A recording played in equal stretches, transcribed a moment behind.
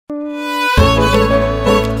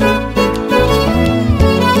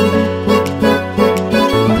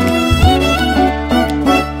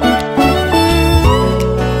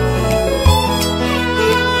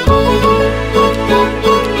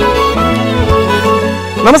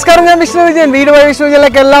നമസ്കാരം, ഞാൻ വിഷ്ണു വിജയൻ. വീട് വഴി വിഷ്ണു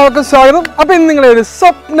വിജയനിലേക്ക് എല്ലാവർക്കും സ്വാഗതം. അപ്പം ഇന്ന് നിങ്ങളെ ഒരു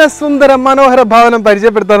സ്വപ്ന സുന്ദര മനോഹര ഭവനം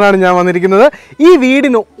പരിചയപ്പെടുത്താനാണ് ഞാൻ വന്നിരിക്കുന്നത്. ഈ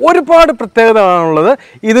വീടിന് ഒരുപാട് പ്രത്യേകതകളാണുള്ളത്.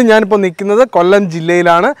 ഇത് ഞാനിപ്പോൾ നിൽക്കുന്നത് കൊല്ലം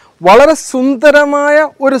ജില്ലയിലാണ്. വളരെ സുന്ദരമായ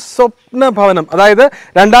ഒരു സ്വപ്ന ഭവനം, അതായത്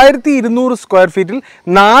 2200 സ്ക്വയർ ഫീറ്റിൽ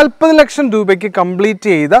 40 ലക്ഷം രൂപയ്ക്ക് കംപ്ലീറ്റ്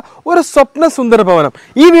ചെയ്ത ഒരു സ്വപ്ന സുന്ദര ഭവനം.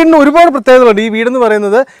 ഈ വീടിന് ഒരുപാട് പ്രത്യേകതകളുണ്ട്. ഈ വീടെന്ന്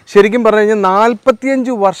പറയുന്നത് ശരിക്കും പറഞ്ഞു കഴിഞ്ഞാൽ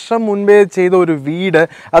 45 വർഷം മുൻപേ ചെയ്ത ഒരു വീട്,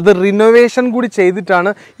 അത് റിനോവേഷൻ കൂടി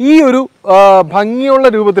ചെയ്തിട്ടാണ് ഈ ഒരു ഭംഗിയുള്ള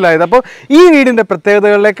രൂപത്തിലായത്. അപ്പോൾ ഈ വീടിൻ്റെ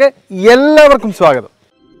പ്രത്യേകതകളിലേക്ക് എല്ലാവർക്കും സ്വാഗതം.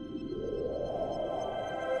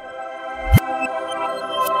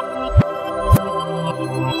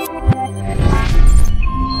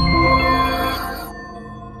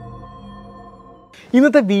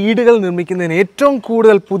 ഇന്നത്തെ വീടുകൾ നിർമ്മിക്കുന്നതിന് ഏറ്റവും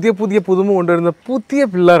കൂടുതൽ പുതിയ പുതുമ കൊണ്ടുവരുന്ന പുതിയ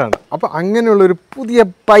പിള്ളേരാണ്. അപ്പോൾ അങ്ങനെയുള്ളൊരു പുതിയ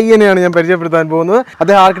പയ്യനെയാണ് ഞാൻ പരിചയപ്പെടുത്താൻ പോകുന്നത്.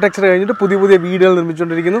 അദ്ദേഹം ആർക്കിടെക്ചർ കഴിഞ്ഞിട്ട് പുതിയ വീടുകൾ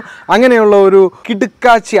നിർമ്മിച്ചുകൊണ്ടിരിക്കുന്നു. അങ്ങനെയുള്ള ഒരു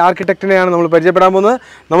കിടുക്കാച്ചി ആർക്കിടെക്റ്റിനെയാണ് നമ്മൾ പരിചയപ്പെടാൻ പോകുന്നത്.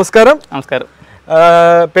 നമസ്കാരം. നമസ്കാരം.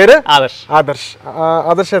 പേര്? ആദർശ്.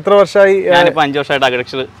 ആദർശ് എത്ര വർഷമായി? ഞാനിപ്പോൾ 5 വർഷമായിട്ട്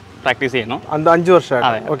ആർക്കിടെക്ചർ പ്രാക്ടീസ് ചെയ്യുന്നു. 5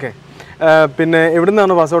 വർഷമായിട്ട്. ഓക്കെ. പിന്നെ എവിടെ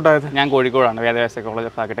നിന്നാണ് പാസ് ഔട്ട് ആയത്? ഞാൻ കോഴിക്കോടാണ്. Vedavyasa college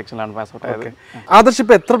of ആർക്കിടെക്ചറിലാണ് pass out ആയത്. ആദർശ്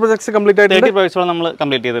ഇപ്പോൾ എത്ര പ്രൊജക്ട്സ് കംപ്ലീറ്റ് ആയിട്ട്? 30 പ്രോജക്ട്സോളം നമ്മൾ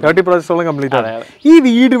കംപ്ലീറ്റ് ചെയ്തു. 30 പ്രോജക്ട്സോളം കംപ്ലീറ്റ് ആയത്. ഈ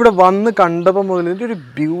വീട് ഇവിടെ വന്ന് കണ്ടപ്പോൾ മുതൽ ഇതിൻ്റെ ഒരു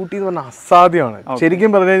ബ്യൂട്ടി എന്ന് പറഞ്ഞാൽ അസാധ്യമാണ്.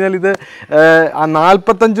 ശരിക്കും പറഞ്ഞു കഴിഞ്ഞാൽ ഇത്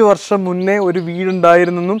 45 വർഷം മുന്നേ ഒരു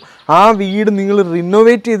വീടുണ്ടായിരുന്നെന്നും ആ വീട് നിങ്ങൾ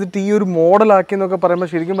റിനോവേറ്റ് ചെയ്തിട്ട് ഈ ഒരു മോഡലാക്കി എന്നൊക്കെ പറയുമ്പോൾ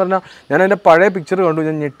ശരിക്കും പറഞ്ഞാൽ ഞാൻ അതിൻ്റെ പഴയ പിക്ചർ കണ്ടു,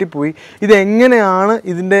 ഞാൻ ഞെട്ടിപ്പോയി. ഇത് എങ്ങനെയാണ്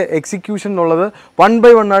ഇതിൻ്റെ എക്സിക്യൂഷൻ എന്നുള്ളത് 1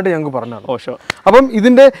 by 1 ആയിട്ട് ഞങ്ങൾക്ക് പറഞ്ഞു. അപ്പം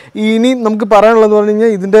ഇതിൻ്റെ ഇനി നമുക്ക് പറയാനുള്ളതെന്ന് പറഞ്ഞു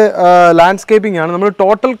കഴിഞ്ഞാൽ ഇതിൻ്റെ ലാൻഡ്സ്കേപ്പിംഗ് ആണ്. നമ്മൾ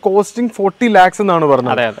ടോട്ടൽ കോസ്റ്റിംഗ് 40 lakhs എന്നാണ്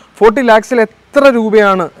പറഞ്ഞത്. 40 lakhs എത്ര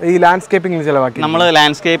രൂപയാണ് ഈ ലാൻഡ്സ്കേപ്പിംഗിൽ ചിലവാക്കി? നമ്മൾ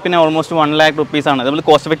ലാൻഡ്സ്കേപ്പിന് ഓൾമോസ്റ്റ് 1 lakh rupees ആണ് നമ്മൾ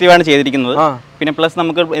കോസ്റ്റ് എഫക്റ്റീവ് ആണ് ചെയ്തിരിക്കുന്നത്. പിന്നെ പ്ലസ്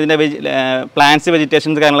നമുക്ക് ഇതിന്റെ പ്ലാന്റ്സ്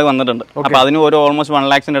വെജിറ്റേഷൻസ് കാര്യങ്ങൾ വന്നിട്ടുണ്ട്. അപ്പോൾ അതിന് ഒരു ഓൾമോസ്റ്റ്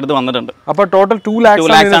 1 lakhs അടുത്ത് വന്നിട്ടുണ്ട്. അപ്പോൾ ടോട്ടൽ 2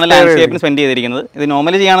 lakhs ആണ് ലാൻഡ്സ്കേപ്പിന് സ്പെൻഡ് ചെയ്തിരിക്കുന്നത്. ഇത്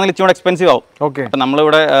നോർമലി ചെയ്യുകയാണെങ്കിൽ ഇച്ചിരി എക്സ്പെൻസീവ് ആവും. അപ്പോൾ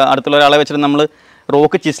നമ്മളിവിടെ അടുത്തുള്ള ഒരാളെ വെച്ചിട്ട് നമ്മൾ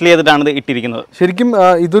റോക്ക് ചിസ്ൽ ചെയ്തിട്ടാണ് ഇത് ഇട്ടിരിക്കുന്നത്. ശരിക്കും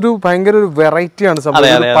ഇതൊരു ഭയങ്കര ഒരു വെറൈറ്റി ആണ്,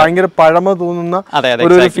 ഭയങ്കര പഴമ തോന്നുന്ന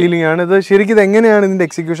ഒരു ഫീലിംഗ് ആണ് ഇത്. ശരിക്കും ഇത് എങ്ങനെയാണ് ഇതിന്റെ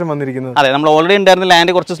എക്സിക്യൂഷൻ വന്നിരിക്കുന്നത്? അതെ, നമ്മൾ ഓൾറെഡി ഉണ്ടായിരുന്ന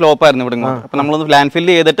ലാൻഡ് കുറച്ച് സ്ലോപ്പ് ആയിരുന്നു ഇവിടെ. അപ്പോൾ നമ്മളൊന്ന് ലാൻഡ്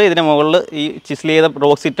ഫില്ല് ചെയ്തിട്ട് ഇതിന്റെ മുകളിൽ ഈ ചിസ്ൽ ചെയ്ത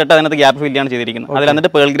റോക്സ് ഇട്ടിട്ട് അതിനകത്ത് ഗ്യാപ്പ് ഫില്ലാണ് ചെയ്തിരിക്കുന്നത്. അതിൽ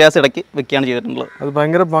എന്നിട്ട് പേൾ ഗ്രാസ് ഇടയ്ക്ക് വെക്കുകയാണ് ചെയ്തിട്ടുള്ളത്. അത്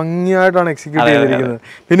ഭയങ്കര ഭംഗിയായിട്ടാണ് എക്സിക്യൂട്ട് ചെയ്തിരിക്കുന്നത്.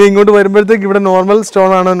 പിന്നെ ഇങ്ങോട്ട് വരുമ്പോഴത്തേക്ക് ഇവിടെ നോർമൽ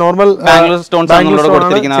സ്റ്റോൺ ആണ്, നോർമൽ ബാംഗ്ലൂർ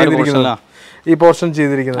സ്റ്റോൺസ് ഈ പോർഷൻ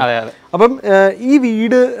ചെയ്തിരിക്കുന്നത്. അപ്പം ഈ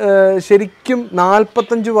വീട് ശരിക്കും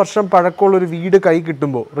 45 വർഷം പഴക്കമുള്ള ഒരു വീട് കൈ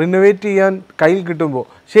കിട്ടുമ്പോൾ, റിനോവേറ്റ് ചെയ്യാൻ കയ്യിൽ കിട്ടുമ്പോൾ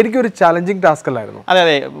ശരിക്കും ഒരു ചലഞ്ചിങ് ടാസ്ക് അല്ലായിരുന്നു? അതെ,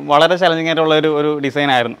 വളരെ ചലഞ്ചിങ് ആയിട്ടുള്ള ഒരു ഡിസൈൻ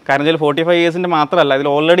ആയിരുന്നു. കാരണം വെച്ചാൽ 45 yearsന്റെ മാത്രമല്ല, ഇതിൽ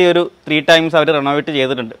ഓൾറെഡി ഒരു 3 times അവർ റിനോവേറ്റ്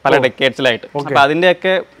ചെയ്തിട്ടുണ്ട് പല ഡെക്കേഡ്സിലായിട്ട്. അപ്പോൾ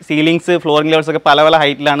അതിൻ്റെയൊക്കെ സീലിംഗ്സ്, ഫ്ലോറിംഗ് ലെവൽസ് ഒക്കെ പല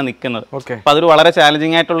ഹൈറ്റിലാണ് നിൽക്കുന്നത്. അപ്പോൾ അതൊരു വളരെ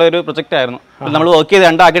ചാലഞ്ചിങ് ആയിട്ടുള്ള ഒരു പ്രൊജക്റ്റ് ആയിരുന്നു. നമ്മൾ വർക്ക് ചെയ്ത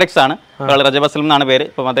 2 ആർക്കിടെക്ട്സ് ആണ്. റജബ് അസ്ലം എന്നാണ് പേര്.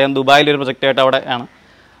 അപ്പം അദ്ദേഹം ദുബായിൽ ഒരു പ്രൊജക്റ്റ് ആയിട്ട് അവിടെ ആണ്.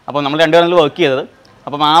 അപ്പോൾ നമ്മൾ 2 പേരും വർക്ക് ചെയ്തത്.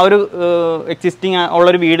 അപ്പം ആ ഒരു എക്സിസ്റ്റിംഗ്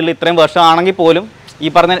ഉള്ളൊരു വീട്ടിൽ ഇത്രയും വർഷമാണെങ്കിൽ പോലും ഈ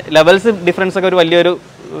പറഞ്ഞ ലെവൽസ് ഡിഫറൻസ് ഒക്കെ ഒരു വലിയൊരു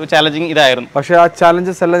ചാലഞ്ചിങ് ഇതായിരുന്നു. പക്ഷേ ആ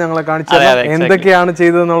ചാലഞ്ചസ് എല്ലാം ഞങ്ങളെ കാണിച്ചു തരണം, എന്തൊക്കെയാണ്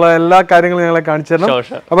ചെയ്തതെന്നുള്ള എല്ലാ കാര്യങ്ങളും ഞങ്ങളെ കാണിച്ചു തരണം.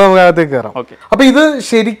 അപ്പൊ നമുക്ക് അകത്തേക്ക് കയറാം. അപ്പൊ ഇത്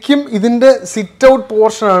ശരിക്കും ഇതിന്റെ സിറ്റ് ഔട്ട്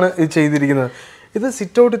പോർഷൻ ആണ് ഇത് ചെയ്തിരിക്കുന്നത്. ഇത്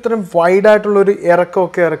സിറ്റ് ഔട്ട് ഇത്രയും വൈഡ് ആയിട്ടുള്ള ഒരു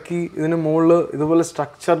ഇറക്കമൊക്കെ ഇറക്കി ഇതിന് മുകളിൽ ഇതുപോലെ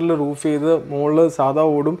സ്ട്രക്ചറിൽ റൂഫ് ചെയ്ത് മുകളിൽ സാധാ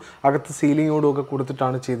ഓടും അകത്ത് സീലിംഗ് ഓടും ഒക്കെ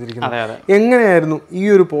കൊടുത്തിട്ടാണ് ചെയ്തിരിക്കുന്നത്. എങ്ങനെയായിരുന്നു ഈ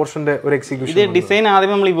ഒരു പോർഷന്റെ ഒരു എക്സിക്യൂഷൻ? ഇത് ഡിസൈൻ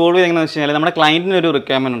ആദ്യം നമ്മൾ ഇവോൾവ് ചെയ്യുന്നത് വെച്ച് കഴിഞ്ഞാൽ നമ്മുടെ ക്ലയന്റിന് ഒരു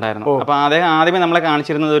റിക്വയർമെന്റ് ഉണ്ടായിരുന്നു. അപ്പോൾ അദ്ദേഹം ആദ്യമേ നമ്മളെ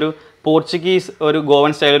കാണിച്ചിരുന്നത് ഒരു പോർച്ചുഗീസ് ഒരു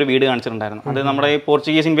ഗോവൻ സ്റ്റൈൽ ഒരു വീട് കാണിച്ചിട്ടുണ്ടായിരുന്നു. അത് നമ്മുടെ ഈ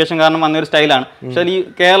പോർച്ചുഗീസ് ഇൻവേഷൻ കാരണം വന്നൊരു സ്റ്റൈലാണ്. പക്ഷേ ഈ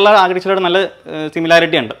കേരള ആർക്കിടെക്ചറോട് നല്ല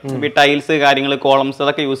സിമിലാരിറ്റി ഉണ്ട്. ഈ ടൈൽസ് കാര്യങ്ങൾ, കോളംസ്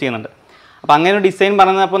അതൊക്കെ യൂസ് ചെയ്യുന്നുണ്ട്. അപ്പോൾ അങ്ങനെ ഒരു ഡിസൈൻ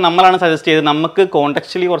പറഞ്ഞപ്പോൾ നമ്മളാണ് സജസ്റ്റ് ചെയ്തത് നമുക്ക്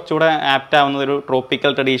കോണ്ടെക്ച്വലി കുറച്ചുകൂടെ ആപ്റ്റ് ആവുന്ന ഒരു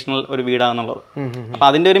ട്രോപ്പിക്കൽ ട്രഡീഷണൽ ഒരു വീടാണെന്നുള്ളത്. അപ്പോൾ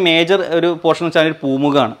അതിൻ്റെ ഒരു മേജർ ഒരു പോർഷൻ വെച്ചാൽ ഒരു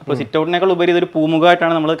പൂമുഖമാണ്. അപ്പോൾ സിറ്റ് ഔട്ടിനേക്കാൾ ഉപരി ഇതൊരു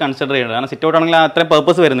പൂമുഖമായിട്ടാണ് നമ്മൾ കൺസിഡർ ചെയ്യുന്നത്. കാരണം സിറ്റ് ഔട്ട് ആണെങ്കിൽ അത്രയും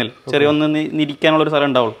പർപ്പസ് വരുന്നില്ല, ചെറിയ ഒന്ന് ഇരിക്കാനുള്ളൊരു സ്ഥലം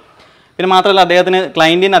ഉണ്ടാവുള്ളൂ. പിന്നെ മാത്രമല്ല അദ്ദേഹത്തിന്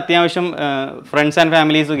ക്ലയൻറ്റിന് അത്യാവശ്യം ഫ്രണ്ട്സ് ആൻഡ്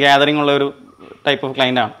ഫാമിലീസ് ഗ്യാതറിംഗ് ഉള്ള ഒരു ടൈപ്പ് ഓഫ്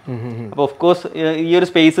ക്ലയൻ്റ് ആണ്. അപ്പോൾ ഓഫ് കോഴ്സ് ഈ ഒരു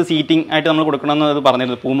സ്പേസ് സീറ്റിംഗ് ആയിട്ട് നമ്മൾ കൊടുക്കണമെന്ന് അത്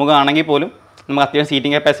പറഞ്ഞിരുന്നു. പൂമുഖം ആണെങ്കിൽ പോലും നമുക്ക് അത്യാവശ്യം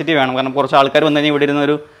സീറ്റിംഗ് കപ്പാസിറ്റി വേണം. കാരണം കുറച്ച് ആൾക്കാർ വന്നു കഴിഞ്ഞാൽ ഇവിടെ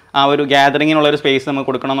ഇരുന്ന ആ ഒരു ഗ്യാതറിങ്ങിനുള്ള ഒരു സ്പേസ് നമുക്ക്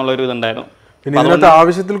കൊടുക്കണം എന്നുള്ളൊരു ഇതുണ്ടായിരുന്നു. പിന്നെ ഇതിനകത്ത്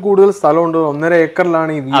ആവശ്യത്തിൽ കൂടുതൽ സ്ഥലമുണ്ട്. 1.5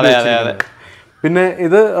 ഏക്കറിലാണ് ഈ വീട്. പിന്നെ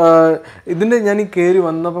ഇതിന്റെ ഞാൻ ഈ കയറി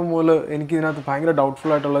വന്നപ്പോൾ മുതൽ എനിക്ക് ഇതിനകത്ത് ഭയങ്കര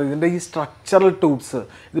ഡൗട്ട്ഫുൾ ആയിട്ടുള്ളത് ഇതിന്റെ ഈ സ്ട്രക്ചറൽ ട്യൂബ്സ്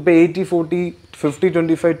ഇതിപ്പോൾ 80-40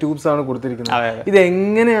 50-25 ട്യൂബ്സ് ആണ് കൊടുത്തിരിക്കുന്നത്. ഇത്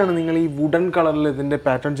എങ്ങനെയാണ് നിങ്ങൾ ഈ വുഡൻ കളറിൽ ഇതിന്റെ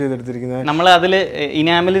പാറ്റേൺ ചെയ്തെടുത്തിരിക്കുന്നത്? നമ്മൾ അതിൽ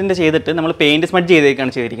ഇനാമലിന്റെ ചെയ്തിട്ട് നമ്മൾ പെയിന്റ് സ്മഡ്ജ്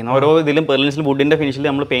ചെയ്തേക്കാണ് ചെയ്തിരിക്കുന്നത്. ഓരോ ഇതിലും പെർലിൻസിലും വുഡിന്റെ ഫിനിഷിൽ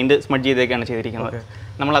നമ്മൾ പെയിന്റ് സ്മഡ്ജ് ചെയ്തേക്കാണ് ചെയ്തിരിക്കുന്നത്.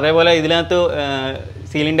 നമ്മൾ അതേപോലെ ഇതിനകത്ത്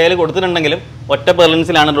സീലിംഗ് ടൈൽ കൊടുത്തിട്ടുണ്ടെങ്കിലും ഒറ്റ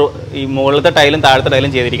പെർലിൻസിലാണ് ഈ മുകളിലത്തെ ടൈലും താഴത്തെ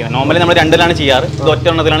ടൈലും ചെയ്തിരിക്കുന്നത്. നോർമലി നമ്മൾ രണ്ടിലാണ് ചെയ്യാറ്, ഇത് ഒറ്റ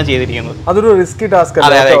എണ്ണത്തിലാണ് ചെയ്തിരിക്കുന്നത്. അതൊരു റിസ്കി ടാസ്ക്.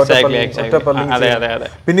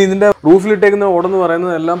 പിന്നെ ഇതിന്റെ റൂഫിലിട്ടേക്കുന്ന ഓടെന്ന്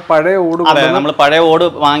പറയുന്നത് എല്ലാം പഴയ ഓട്. അതെ, നമ്മൾ പഴയ ഓട്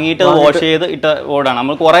വാങ്ങിയിട്ട് വാഷ് ചെയ്ത് ഇട്ട ഓടാണ്.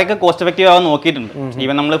 നമ്മൾ കുറെയൊക്കെ കോസ്റ്റ് എഫക്റ്റീവ് ആവാൻ നോക്കിയിട്ടുണ്ട്.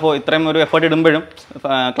 ഈവൻ നമ്മൾ ഇത്രയും ഒരു എഫേർട്ട് ഇടുമ്പോഴും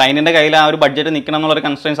ക്ലയന്റിന്റെ കയ്യിൽ ആ ഒരു ബഡ്ജറ്റ് നിൽക്കണം എന്നുള്ള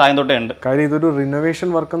കൺസ്ട്രെയിൻസ് ആദ്യം തൊട്ടേ ഉണ്ട്. കാര്യം ഇതൊരു റിനോവേഷൻ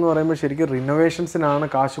വർക്ക് എന്ന് പറയുമ്പോൾ ശരിക്കും റിനോവേഷൻസിനാണ്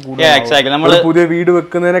കാശ് കൂടുതൽ. നമ്മൾ പുതിയ വീട്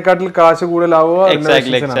വെക്കുന്നതിനെക്കാട്ടിൽ കാശ് കൂടുതലാവുക.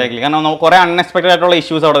 കാരണം കുറെ അൺഎക്സ്പെക്ടഡ് ആയിട്ടുള്ള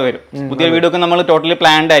ഇഷ്യൂസ് അവിടെ വരും. പുതിയ വീടൊക്കെ നമ്മൾ ടോട്ടലി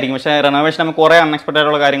പ്ലാൻഡ് ആയിരിക്കും, പക്ഷേ റിനോവേഷൻ നമുക്ക് കുറെ അൺഎക്സ്പെക്ടഡ്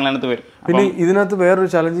ആയിട്ടുള്ള കാര്യങ്ങൾ അതിനകത്ത് വരും. പിന്നെ ഇതിനകത്ത് വേറൊരു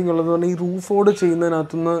ചലഞ്ചിങ് ഉള്ളത് പറഞ്ഞാൽ ഈ റൂഫ് ഓട്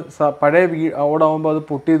ചെയ്യുന്നതിനകത്തുനിന്ന് പഴയ ഓടാകുമ്പോൾ അത്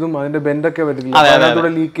പൊട്ടിയതും അതിന്റെ ബെൻഡൊക്കെ വരില്ല. അതിനകത്തൂടെ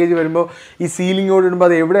ലീക്കേജ് വരുമ്പോൾ ഈ സീലിംഗ് ഓട് ഇടുമ്പോൾ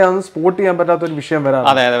അത് എവിടെയാണെന്ന് സ്പോട്ട് ചെയ്യാൻ പറ്റാത്ത ഒരു വിഷയം വരാം.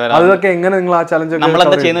 അതൊക്കെ എങ്ങനെ നിങ്ങൾ ആ ചലഞ്ച്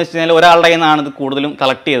നമ്മളെന്താ ചെയ്യുന്നത് വെച്ച് കഴിഞ്ഞാൽ ഒരാളുടെ കയ്യിലാണ് ഇത് കൂടുതലും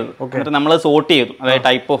കളക്ട് ചെയ്തത്. എന്നിട്ട് നമ്മൾ സോർട്ട് ചെയ്തു. അതായത്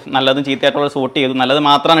ടൈപ്പ് ഓഫ് നല്ലതും ചീത്തയായിട്ടുള്ള സോർട്ട് ചെയ്തു. നല്ലത്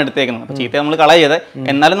മാത്രമാണ് എടുത്തേക്കുന്നത്. അപ്പോൾ ചീത്ത നമ്മൾ കളയത്,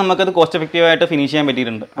 എന്നാലും നമുക്കത് കോസ്റ്റ് എഫക്റ്റീവ് ആയിട്ട് ഫിനിഷ് ചെയ്യാൻ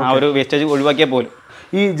പറ്റിയിട്ടുണ്ട്. ആ ഒരു വേസ്റ്റേജ് ഒഴിവാക്കിയാൽ പോലും.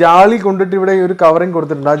 ഈ ജാളി കൊണ്ടിട്ട് ഇവിടെ ഒരു കവറിങ്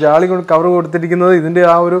കൊടുത്തിട്ടുണ്ട്. ആ ജാളി കവർ കൊടുത്തിരിക്കുന്നത് ഇതിന്റെ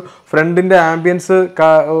ആ ഒരു ഫ്രണ്ടിന്റെ ആംബിയൻസ്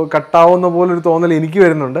കട്ടാവുന്ന പോലെ ഒരു തോന്നൽ എനിക്ക്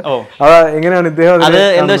വരുന്നുണ്ട്. അത് എങ്ങനെയാണ് ഇദ്ദേഹം? അത്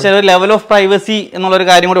എന്താ വെച്ചാൽ ഒരു ലെവൽ ഓഫ് പ്രൈവസി എന്നുള്ളൊരു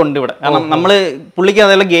കാര്യം കൂടെ ഉണ്ട് ഇവിടെ. കാരണം നമ്മള് പുള്ളിക്ക്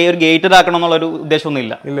അതെല്ലാം ഒരു ഗേറ്റഡ് ആക്കണം എന്നുള്ളൊരു ഉദ്ദേശമൊന്നും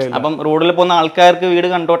ഇല്ല. അപ്പം റോഡിൽ പോകുന്ന ആൾക്കാർക്ക് വീട്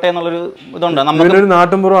കണ്ടോട്ടെ എന്നുള്ളൊരു ഇതുണ്ട്. നമുക്ക്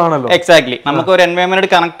നാട്ടുമ്പുറം ആണല്ലോ. എക്സാക്ട്ലി. നമുക്ക് ഒരു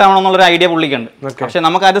എൻവയോൺമെന്റ് കണക്ട് ആവണം എന്നുള്ളൊരു ഐഡിയ പുള്ളിക്കുണ്ട്. പക്ഷെ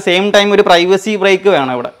നമുക്ക് അറ്റ് സെയിം ടൈം ഒരു പ്രൈവസി ബ്രേക്ക്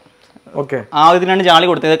വേണം ഇവിടെ. ആ ഇതിനാണ് ജാളി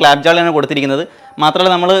കൊടുത്തത്. ക്ലാബ് ജാളിയാണ് കൊടുത്തിരിക്കുന്നത്. മാത്രമല്ല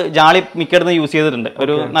നമ്മൾ ജാളി മിക്കയിടത്തും യൂസ് ചെയ്തിട്ടുണ്ട്.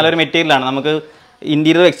 ഒരു നല്ലൊരു മെറ്റീരിയലാണ്. നമുക്ക്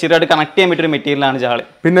ഇന്റീരിയർ എക്സ്റ്റീരിയർ ആയിട്ട് കണക്ട് ചെയ്യാൻ പറ്റിയ ഒരു മെറ്റീരിയലാണ് ജാളി.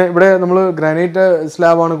 പിന്നെ ഇവിടെ നമ്മൾ ഗ്രാനൈറ്റ്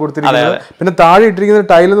സ്ലാബ് ആണ് കൊടുത്തിരിക്കുന്നത്. പിന്നെ താഴെ ഇട്ടിരിക്കുന്ന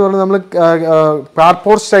ടൈൽ എന്ന് പറഞ്ഞാൽ നമ്മൾ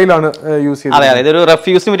കാർപോർട്ട് സ്റ്റൈലാണ് യൂസ് ചെയ്യുന്നത്. അതെ, ഇതൊരു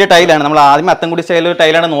റെഫ്യൂസിന് പറ്റിയ ടൈലാണ്. നമ്മൾ ആദ്യം അത്തൻകുടി സ്റ്റൈൽ ഒരു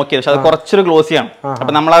ടൈലാണ് നോക്കിയത്. പക്ഷെ അത് കുറച്ചൊരു ഗ്ലോസിയാണ്.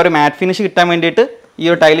 അപ്പൊ നമ്മൾ ആ ഒരു മാറ്റ് ഫിനിഷ് കിട്ടാൻ വേണ്ടിയിട്ട് ഈ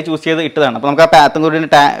ഒരു ടൈൽ ചൂസ് ചെയ്ത് ഇട്ടതാണ്. അപ്പൊ നമുക്ക് ആ അത്തൻകുടിയുടെ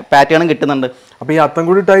പാറ്റേൺ കിട്ടുന്നുണ്ട്. അപ്പൊ ഈ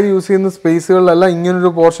അത്തൻകുടി ടൈൽ യൂസ് ചെയ്യുന്ന സ്പേസുകളിലെല്ലാം ഇങ്ങനൊരു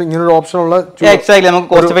പോർഷൻ, ഇങ്ങനൊരു ഓപ്ഷൻ ഉള്ള നമുക്ക്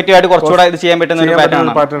കോസ്റ്റ് എഫക്റ്റീവ് ആയിട്ട് കുറച്ചുകൂടെ ഇത് ചെയ്യാൻ പറ്റുന്ന ഒരു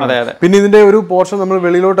പാറ്റേൺ ആണ്. പിന്നെ ഇതിന്റെ ഒരു പോർഷൻ നമ്മൾ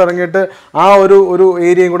വെളിയിലോട്ട് ഇറങ്ങിയിട്ട് ആ ഒരു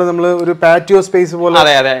ഏരിയയും കൂടെ നമ്മൾ ഒരു പാറ്റിയോ സ്പേസ് പോലെ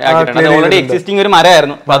ഓൾറെഡി എക്സിസ്റ്റിംഗ് ഒരു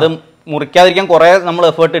മരമായിരുന്നു. അപ്പൊ അത് മുറിക്കാതിരിക്കാൻ കുറെ നമ്മൾ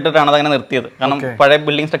എഫേർട്ട് ഇട്ടിട്ടാണ് അതങ്ങനെ നിർത്തിയത്. കാരണം പഴയ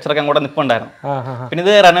ബിൽഡിംഗ് സ്ട്രക്ചർ ഒക്കെ അങ്ങോട്ട് നിൽപ്പുണ്ടായിരുന്നു. പിന്നെ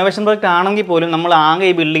ഇത് റെനോവേഷൻ പ്രോജക്റ്റ് ആണെങ്കിൽ പോലും നമ്മൾ ആകെ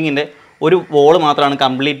ഈ ബിൽഡിങ്ങിന്റെ ഒരു വോള് മാത്രമാണ്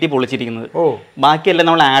കംപ്ലീറ്റ്ലി പൊളിച്ചിരിക്കുന്നത്. ബാക്കിയെല്ലാം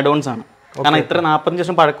നമ്മൾ ആഡ് ഓൺസ് ആണ്. കാരണം ഇത്ര 45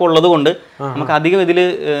 വർഷം പഴക്കം ഉള്ളത് കൊണ്ട് നമുക്ക് അധികം ഇതിൽ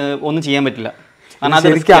ഒന്നും ചെയ്യാൻ പറ്റില്ല.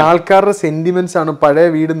 ശരിക്കും ആൾക്കാരുടെ സെന്റിമെന്റ്സ് ആണ് പഴയ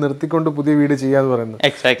വീട് നിർത്തിക്കൊണ്ട് പുതിയ വീട് ചെയ്യാന്ന് പറയുന്നത്.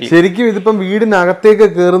 ശരിക്കും ഇതിപ്പം വീടിനകത്തേക്ക്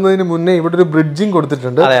കയറുന്നതിന് മുന്നേ ഇവിടെ ഒരു ബ്രിഡ്ജിങ്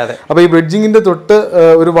കൊടുത്തിട്ടുണ്ട്. അപ്പൊ ഈ ബ്രിഡ്ജിങ്ങിന്റെ തൊട്ട്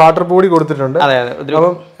ഒരു വാട്ടർ ബോഡി കൊടുത്തിട്ടുണ്ട്.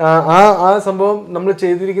 അപ്പം ആ സംഭവം നമ്മൾ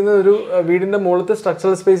ചെയ്തിരിക്കുന്നത് ഒരു വീടിന്റെ മുകളിലത്തെ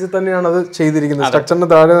സ്ട്രക്ചറൽ സ്പേസിൽ തന്നെയാണ് അത് ചെയ്തിരിക്കുന്നത്. സ്ട്രക്ചറിന്റെ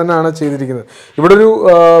താഴെ തന്നെയാണ് ചെയ്തിരിക്കുന്നത്. ഇവിടെ ഒരു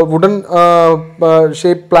വുഡൻ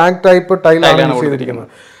ഷേപ്പ് പ്ലാങ്ക് ടൈപ്പ് ടൈലാണ് ചെയ്തിരിക്കുന്നത്.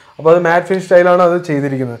 അപ്പോൾ അത് മാറ്റ് ഫിനിഷ് സ്റ്റൈലാണ് അത്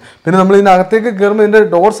ചെയ്തിരിക്കുന്നത്. പിന്നെ നമ്മൾ ഇതിനകത്തേക്ക് കയറുമ്പോൾ ഇതിന്റെ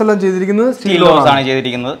ഡോർസ് എല്ലാം ചെയ്തിരിക്കുന്നത് സ്റ്റീൽ ഡോർസ് ആണ്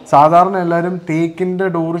ചെയ്തിരിക്കുന്നത്. സാധാരണ എല്ലാവരും തേക്കിന്റെ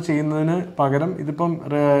ഡോർ ചെയ്യുന്നതിന് പകരം ഇതിപ്പം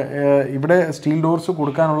ഇവിടെ സ്റ്റീൽ ഡോർസ്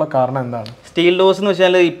കൊടുക്കാനുള്ള കാരണം എന്താണ്? സ്റ്റീൽ ഡോർസ് എന്ന്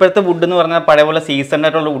വെച്ചാൽ ഇപ്പോഴത്തെ വുഡ് എന്ന് പറഞ്ഞാൽ പഴയ പോലെ സീസൺഡ്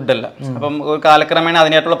ആയിട്ടുള്ള വുഡ് അല്ല. അപ്പം ഒരു കാലക്രമേണ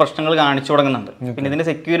അതിനായിട്ടുള്ള പ്രശ്നങ്ങൾ കാണിച്ചു തുടങ്ങുന്നുണ്ട്. പിന്നെ ഇതിന്റെ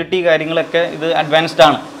സെക്യൂരിറ്റി കാര്യങ്ങളൊക്കെ ഇത് അഡ്വാൻസ്ഡ്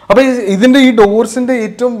ആണ്. അപ്പൊ ഇതിന്റെ ഈ ഡോർസിന്റെ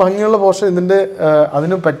ഏറ്റവും ഭംഗിയുള്ള പോർഷൻ ഇതിന്റെ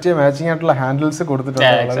അതിന് പറ്റിയ മാച്ചിങ് ആയിട്ടുള്ള ഹാൻഡിൽസ് കൊടുത്തിട്ടുണ്ട്,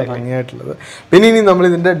 വളരെ ഭംഗിയായിട്ടുള്ളത്. പിന്നെ ഇനി നമ്മൾ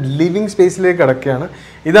ഇതിന്റെ ലിവിങ് സ്പേസിലേക്ക് കിടക്കുകയാണ്.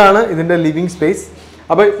 ഇതാണ് ഇതിന്റെ ലിവിങ് സ്പേസ്.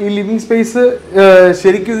 അപ്പൊ ഈ ലിവിങ് സ്പേസ്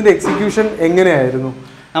ശരിക്കും ഇതിന്റെ എക്സിക്യൂഷൻ എങ്ങനെയായിരുന്നു?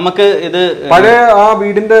 നമുക്ക് ഇത് പഴയ ആ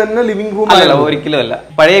വീടിന്റെ തന്നെ ലിവിംഗ് റൂം അല്ല, ഒരിക്കലും അല്ല.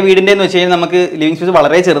 പഴയ വീടിന്റെ എന്ന് വെച്ച് കഴിഞ്ഞാൽ നമുക്ക് ലിവിംഗ് സ്പേസ്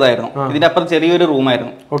വളരെ ചെറുതായിരുന്നു. ഇതിന്റെ അപ്പുറം ചെറിയൊരു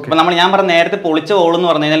റൂമായിരുന്നു. അപ്പൊ നമ്മൾ ഞാൻ പറഞ്ഞ നേരത്തെ പൊളിച്ച വോൾ എന്ന്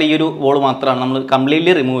പറഞ്ഞു കഴിഞ്ഞാൽ ഈ ഒരു വോൾ മാത്രമാണ് നമ്മൾ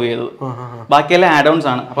കംപ്ലീറ്റ്ലി റിമൂവ് ചെയ്തത്. ബാക്കിയെല്ലാം ആഡ് ഓൺസ്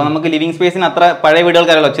ആണ്. അപ്പൊ നമുക്ക് ലിവിംഗ് സ്പേസിന് അത്ര പഴയ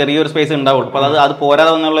വീടുകൾക്കല്ലോ ചെറിയൊരു സ്പേസ് ഉണ്ടാവുള്ളൂ. അപ്പൊ അത്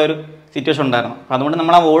പോരാതെ എന്നുള്ള ഒരു സിറ്റുവേഷൻ ഉണ്ടായിരുന്നു. അതുകൊണ്ട്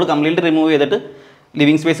നമ്മൾ ആ വോൾ കംപ്ലീറ്റ്ലി റിമൂവ് ചെയ്തിട്ട്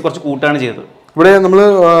ലിവിംഗ് സ്പേസ് കുറച്ച് കൂട്ടാണ് ചെയ്തത്. ഇവിടെ നമ്മൾ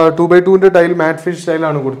 2x2 ടൈൽ മാറ്റ് ഫിനിഷ്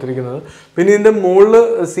ടൈലാണ് കൊടുത്തിരിക്കുന്നത്. പിന്നെ ഇതിന്റെ മുകളിൽ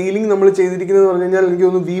സീലിംഗ് നമ്മൾ ചെയ്തിരിക്കുന്നത് പറഞ്ഞു കഴിഞ്ഞാൽ എനിക്ക്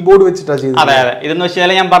തോന്നുന്നു വി ബോർഡ് വെച്ചിട്ടാണ് ചെയ്തത്. അതെ, ഇതെന്ന്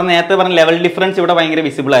വെച്ചാൽ ഞാൻ നേരത്തെ പറഞ്ഞ ലെവൽ ഡിഫറൻസ് ഇവിടെ ഭയങ്കര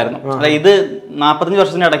വിസിബിൾ ആയിരുന്നു. അതായത് ഇത് 45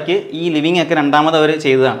 വർഷത്തിന്റെ ഇടയ്ക്ക് ഈ ലിവിംഗ് ഒക്കെ രണ്ടാമത് അവർ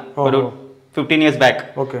ചെയ്തതാണ്, ഒരു 15 years ബാക്ക്.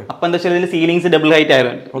 അപ്പൊ എന്താ വെച്ചാൽ ഇതിൽ സീലിംഗ്സ് ഡബിൾ ഹൈറ്റ്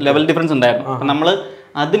ആയിരുന്നു, ലെവൽ ഡിഫറൻസ് ഉണ്ടായിരുന്നു. അപ്പൊ നമ്മൾ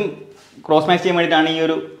അതും ക്രോസ് മാച്ച് ചെയ്യാൻ വേണ്ടിയിട്ടാണ് ഈ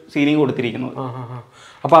ഒരു സീലിംഗ് കൊടുത്തിരിക്കുന്നത്.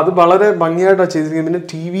 അപ്പോൾ അത് വളരെ ഭംഗിയായിട്ടാണ് ചെയ്തിരിക്കുന്നത്. പിന്നെ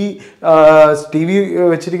ടി വി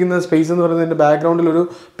വെച്ചിരിക്കുന്ന സ്പേസ് എന്ന് പറയുന്നതിന്റെ ബാക്ക്ഗ്രൗണ്ടിൽ ഒരു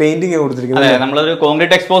പെയിന്റിംഗ് കൊടുത്തിരിക്കുന്നത്. അതെ, നമ്മളൊരു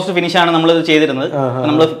കോൺക്രീറ്റ് എക്സ്പോസ്ഡ് ഫിനിഷ് ആണ് നമ്മൾ ചെയ്തിരുന്നത്.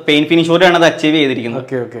 നമ്മൾ പെയിന്റ് ഫിനിഷോടെയാണ് അത് അച്ചീവ്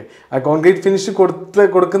ചെയ്തിരിക്കുന്നത്. ഓക്കെ ആ കോൺക്രീറ്റ് ഫിനിഷ്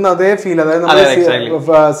കൊടുക്കുന്ന അതേ ഫീൽ, അതായത്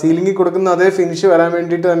സീലിംഗിൽ കൊടുക്കുന്ന അതേ ഫിനിഷ് വരാൻ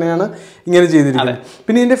വേണ്ടിയിട്ട് തന്നെയാണ് ഇങ്ങനെ ചെയ്തിരിക്കുന്നത്.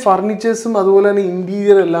 പിന്നെ ഇതിന്റെ ഫർണിച്ചേഴ്സും അതുപോലെ തന്നെ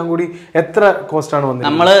ഇന്റീരിയർ എല്ലാം കൂടി എത്ര കോസ്റ്റ് ആണ് വന്നത്?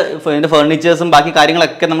 നമ്മൾ ഇതിന്റെ ഫർണിച്ചേഴ്സും ബാക്കി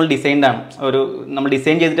കാര്യങ്ങളൊക്കെ നമ്മൾ ഡിസൈൻഡ് ആണ്. നമ്മൾ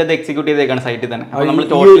ഡിസൈൻ ചെയ്തിട്ട് അത് എക്സിക്യൂട്ട് ചെയ്തേക്കാണ് സൈറ്റിൽ തന്നെ.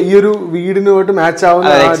 ഈ ഒരു വീടിനോട്ട് മാച്ച്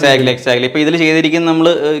ആവുന്ന എക്സാക്ട്ലി. ഇപ്പൊ ഇതിൽ ചെയ്തിരിക്കുന്നത് നമ്മൾ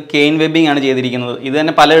കെയിൻ വെബിംഗ് ആണ് ചെയ്തിരിക്കുന്നത്. ഇത്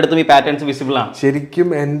തന്നെ പലയിടത്തും ഈ പാറ്റേൺസ് വിസിബിൾ ആണ്. ശരിക്കും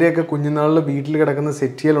എന്റെയൊക്കെ കുഞ്ഞുനാളിൽ വീട്ടിൽ കിടക്കുന്ന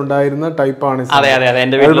സെറ്റിയൽ ഉണ്ടായിരുന്ന ടൈപ്പാണ്.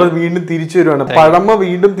 എന്റെ വീണ്ടും തിരിച്ചു വരുവാണ്, പഴമ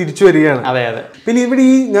വീണ്ടും തിരിച്ചു വരികയാണ്. പിന്നെ ഇവിടെ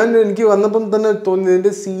എനിക്ക് വന്നപ്പം തന്നെ തോന്നിയത്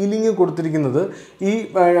ഇതിന്റെ സീലിംഗ് കൊടുത്തിരിക്കുന്നത് ഈ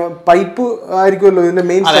പൈപ്പ് ആയിരിക്കുമല്ലോ ഇതിന്റെ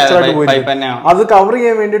മെയിൻ സ്ട്രക്ചർ ആയിട്ട് പോയി, അത് കവർ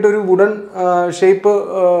ചെയ്യാൻ വേണ്ടിട്ട് ഒരു വുഡൻ ഷേപ്പ്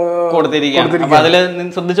കൊടുത്തിരിക്കുകയാണ്. അതിൽ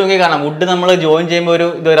ശ്രദ്ധിച്ചു നോക്കി കാണാം, വുഡ് നമ്മൾ ജോയിൻ ചെയ്യുമ്പോൾ ഒരു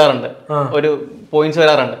ഇത് വരാറുണ്ട്, ഒരു പോയിന്റ്സ്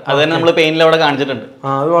വരാറുണ്ട്. അത് തന്നെ നമ്മൾ പെയിന്റിൽ അവിടെ കാണിച്ചിട്ടുണ്ട്.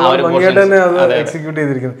 എക്സിക്യൂട്ട്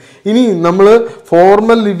ചെയ്തിരിക്കുന്നത്. ഇനി നമ്മള്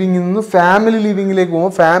ഫോർമൽ ലിവിംഗിൽ നിന്ന് ഫാമിലി ലിവിംഗിലേക്ക്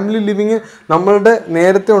പോകുമ്പോൾ, ഫാമിലി ലിവിംഗ് നമ്മളുടെ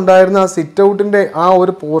നേരത്തെ ഉണ്ടായിരുന്ന ആ സിറ്റ് ഔട്ടിന്റെ ആ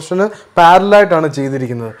ഒരു പോർഷന് പാരലായിട്ടാണ്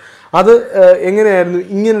ചെയ്തിരിക്കുന്നത്. അത് എങ്ങനെയായിരുന്നു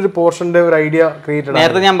ഇങ്ങനൊരു പോർഷന്റെ ഒരു ഐഡിയ ക്രിയേറ്റ്?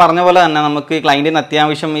 നേരത്തെ ഞാൻ പറഞ്ഞ പോലെ തന്നെ നമുക്ക് ക്ലയന്റിന്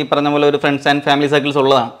അത്യാവശ്യം ഈ പറഞ്ഞ പോലെ ഒരു ഫ്രണ്ട്സ് ആൻഡ് ഫാമിലി സർക്കിൾസ്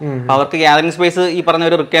ഉള്ളതാണ്. അവർക്ക് ഗ്യാതറിംഗ് സ്പേസ് ഈ പറഞ്ഞ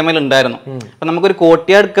ഒരു റിക്വയർമെന്റ് ഉണ്ടായിരുന്നു. അപ്പൊ നമുക്കൊരു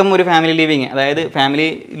കോർട്ട്യാർഡ് കം ഒരു ഫാമിലി ലിവിംഗ്, അതായത് ഫാമിലി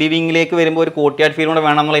ലിവിംഗിലേക്ക് വരുമ്പോൾ ഒരു കോർട്ട്യാർഡ് ഫീൽ കൂടെ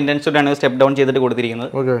വേണം എന്നുള്ള ഇന്റൻഷനോടാണ് സ്റ്റെപ്പ് ഡൗൺ ചെയ്തിട്ട്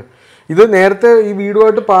കൊടുത്തിരിക്കുന്നത്. ഇത് നേരത്തെ ഈ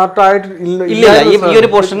വീടുമായിട്ട് പാർട്ടായിട്ട് ഇല്ല, ഈ ഒരു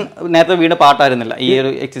പോർഷൻ നേരത്തെ വീട് പാർട്ടായിരുന്നില്ല, ഈ ഒരു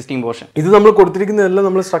എക്സിസ്റ്റിംഗ് പോർഷൻ. ഇത് നമ്മൾ കൊടുത്തിരിക്കുന്നതെല്ലാം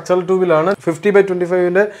നമ്മൾ സ്ട്രക്ചറൽ ട്യൂബിലാണ്.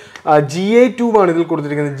 50x25 GA ട്യൂബാണ് ഇതിൽ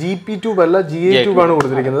കൊടുത്തിരിക്കുന്നത്. GP ട്യൂബ് അല്ല, GA ട്യൂബാണ്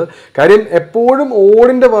കൊടുത്തിരിക്കുന്നത്. കാര്യം എപ്പോഴും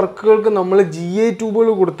ഓടിന്റെ വർക്കുകൾക്ക് നമ്മൾ GA ട്യൂബുകൾ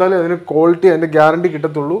കൊടുത്താലേ അതിന് ക്വാളിറ്റി, അതിന്റെ ഗ്യാരണ്ടി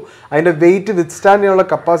കിട്ടത്തുള്ളൂ. അതിന്റെ വെയിറ്റ് വിത്ത്സ്റ്റാൻഡ് ചെയ്യാനുള്ള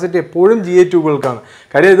കപ്പാസിറ്റി എപ്പോഴും GA ട്യൂബുകൾക്കാണ്.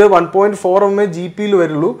 കാര്യം ഇത് 1.4 mm GP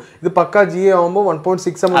വരുള്ളൂ. ഇത് പക്ക GA ആകുമ്പോൾ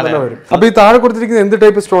 1.6 mm തന്നെ വരും. അപ്പൊ ഈ താഴെ കൊടുത്തിരിക്കുന്നത് എന്ത്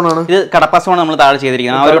ടൈപ്പ് സ്റ്റോൺ ആണ്? ഇത് കടപ്പ സ്റ്റോൺ നമ്മൾ താഴെ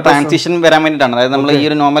ചെയ്തിരിക്കുന്നത്. ആ ഒരു ട്രാൻസിഷൻ വരാൻ വേണ്ടിയിട്ടാണ്. അതായത് നമ്മൾ ഈ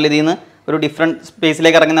ഒരു നോർമൽ ഇതിൽ നിന്ന് ഒരു ഡിഫറെന്റ്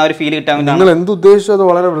സ്പേസിലേക്ക് ഇറങ്ങുന്ന ഒരു ഫീൽ കിട്ടാൻ വേണ്ടി. നിങ്ങൾ എന്ത് ഉദ്ദേശിച്ചു അത്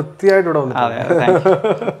വളരെ വൃത്തിയായിട്ട് ഇവിടെ വന്നു.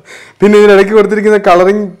 പിന്നെ ഇതിനിടയ്ക്ക് കൊടുത്തിരിക്കുന്ന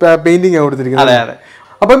കളറിംഗ് പെയിന്റിംഗ് ആണ് കൊടുത്തിരിക്കുന്നത്.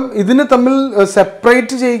 അപ്പം ഇതിനെ തമ്മിൽ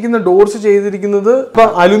സെപ്പറേറ്റ് ചെയ്യിക്കുന്ന ഡോർസ് ചെയ്തിരിക്കുന്നത് ഇപ്പൊ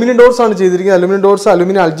അലുമിനിയം ഡോർസ് ആണ് ചെയ്തിരിക്കുന്നത്. അലുമിനിയം ഡോർസ്,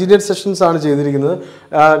 അലുമിനിയം അൾജീരിയർ സെഷൻസ് ആണ് ചെയ്തിരിക്കുന്നത്.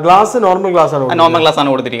 ഗ്ലാസ് നോർമൽ ഗ്ലാസ് ആണ്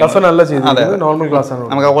കൊടുത്തിരിക്കുന്നത്. അല്ല ചെയ്തിരിക്കുന്നത്, നോർമൽ ഗ്ലാസ് ആണ്.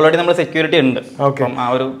 നമുക്ക് ഓൾറെഡി നമ്മൾ സെക്യൂരിറ്റി ഉണ്ട്.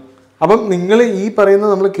 അപ്പം നിങ്ങൾ ഈ പറയുന്ന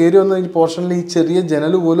നമ്മൾ കയറി വന്ന ഈ പോർഷനിൽ ഈ ചെറിയ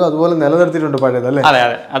ജനൽ പോലും അതുപോലെ നിലനിർത്തിയിട്ടുണ്ട് പഴയത്, അല്ലേ?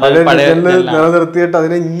 നിലനിർത്തിയിട്ട്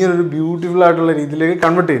അതിനെ ഇങ്ങനൊരു ബ്യൂട്ടിഫുൾ ആയിട്ടുള്ള രീതിയിലേക്ക്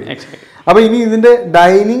കൺവേർട്ട് ചെയ്തു. അപ്പൊ ഇനി ഇതിന്റെ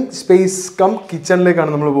ഡൈനിങ് സ്പേസ് കം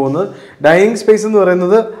കിച്ചണിലേക്കാണ് നമ്മൾ പോകുന്നത്. ഡൈനിങ് സ്പേസ് എന്ന്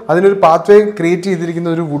പറയുന്നത് അതിനൊരു പാത്വേ ക്രിയേറ്റ് ചെയ്തിരിക്കുന്ന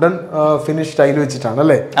ഒരു വുഡൻ ഫിനിഷ് ടൈൽ വെച്ചിട്ടാണ്,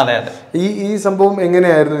 അല്ലേ? ഈ സംഭവം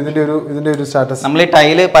എങ്ങനെയായിരുന്നു ഇതിന്റെ ഒരു സ്റ്റാറ്റസ്? നമ്മൾ ഈ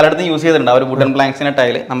ടൈല് പലയിടത്തും യൂസ് ചെയ്തിട്ടുണ്ട്, ഒരു വുഡൻ പ്ലാങ്ക്സിന്റെ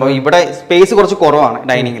ടൈല്. നമ്മൾ ഇവിടെ സ്പേസ് കുറച്ച് കുറവാണ്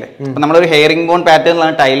ഡൈനിങ്ങിൽ. അപ്പൊ നമ്മളൊരു ഹെയറിംഗ് ബോൺ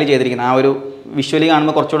പാറ്റേണിലാണ് ടൈല് ചെയ്തിരിക്കുന്നത്. ആ ഒരു വിഷ്വലി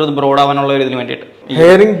കാണുമ്പോൾ കുറച്ചുകൂടി ബ്രോഡ് ആവാനുള്ള ഒരു ഇതിന് വേണ്ടിയിട്ട്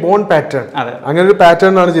ഹെയറിംഗ് ബോൺ പാറ്റേൺ, അങ്ങനെ ഒരു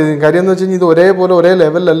പാറ്റേൺ ആണ് ചെയ്തിരിക്കുന്നത്. കാര്യം എന്ന് വെച്ച് കഴിഞ്ഞാൽ ഇത് ഒരേപോലെ ഒരേ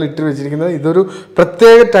ലെവലിലല്ല ഇട്ട് വെച്ചിരിക്കുന്നത്. ഇതൊരു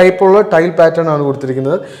പ്രത്യേക ടൈപ്പുള്ള ടൈൽ പാറ്റേൺ ആണ്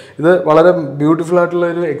കൊടുത്തിരിക്കുന്നത്. ഇത് വളരെ ബ്യൂട്ടിഫുൾ ആയിട്ടുള്ള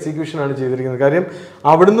ഒരു എക്സിക്യൂഷൻ ആണ് ചെയ്തിരിക്കുന്നത്. കാര്യം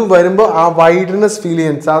അവിടുന്ന് വരുമ്പോൾ ആ വൈഡ്നെസ് ഫീൽ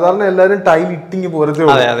ചെയ്യാൻ, സാധാരണ എല്ലാവരും ടൈൽ ഇട്ടിങ് പോരത്തേ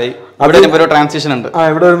ഉള്ളൂ. ഇവിടെ വരുമ്പോൾ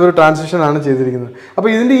ഒരു ട്രാൻസിഷൻ ആണ് ചെയ്തിരിക്കുന്നത്. അപ്പൊ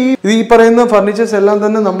ഇതിന്റെ ഈ പറയുന്ന ഫർണിച്ചേഴ്സ് എല്ലാം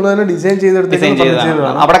തന്നെ നമ്മൾ തന്നെ ഡിസൈൻ ചെയ്തെടുത്ത്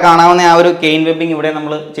അവിടെ കാണാവുന്ന ആ ഒരു കെയിൻ വെബിംഗ് ഇവിടെ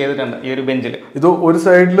നമ്മൾ ചെയ്തിട്ടുണ്ട്. ഈ ഒരു ബെഞ്ചിൽ ഇത് ഒരു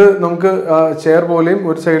സൈഡിൽ നമുക്ക് ചെയർ പോലെയും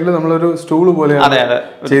ഒരു സൈഡിൽ നമ്മളൊരു സ്റ്റൂള് പോലെയാണ്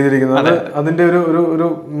ചെയ്തിരിക്കുന്നത്. അതിന്റെ ഒരു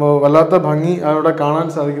വല്ലാത്ത ഭംഗി അവിടെ കാണാൻ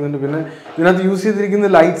സാധിക്കുന്നുണ്ട്. പിന്നെ ഇതിനകത്ത് യൂസ്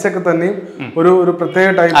ചെയ്തിരിക്കുന്ന ലൈറ്റ്സ് ഒക്കെ തന്നെയും ഒരു പ്രത്യേക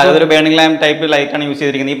type burning lamp type light ആണ് യൂസ്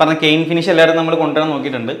ചെയ്തിരിക്കുന്നത്. ഈ പറഞ്ഞ കെയിൻ ഫിനിഷ് എല്ലാവരും നമ്മൾ കൊണ്ടുവരാൻ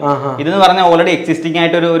നോക്കിയിട്ടുണ്ട്. ഇതെന്ന് പറഞ്ഞാൽ ഓൾറെഡി എക്സിസ്റ്റിംഗ്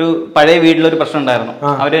ആയിട്ട് ഒരു പഴയ വീട്ടിലൊരു പ്രശ്നം ഉണ്ടായിരുന്നു.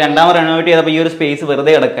 അവര് രണ്ടാമത് റെനോവേറ്റ് ചെയ്തപ്പോൾ ഈ ഒരു സ്പേസ്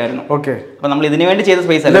വെറുതെ കിടക്കായിരുന്നു. അപ്പൊ നമ്മൾ ഇതിനു വേണ്ടി ചെയ്ത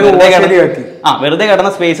സ്പേസ് അല്ല, വെറുതെ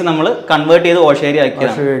കിടന്ന സ്പേസ് നമ്മൾ കൺവേർട്ട് ചെയ്ത് ഓഷേരി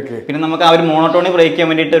ആക്കിയതാണ്. പിന്നെ നമുക്ക് ആ ഒരു മോണോട്ടോണി ബ്രേക്ക് ചെയ്യാൻ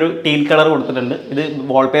വേണ്ടിയിട്ട് ഒരു ടീൽ കളർ കൊടുത്തിട്ടുണ്ട്. ഇത്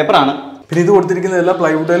വാൾപേപ്പർ ആണ്. പിന്നെ ഇത് കൊടുത്തിരിക്കുന്നതെല്ലാം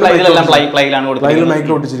പ്ലൈലാണ്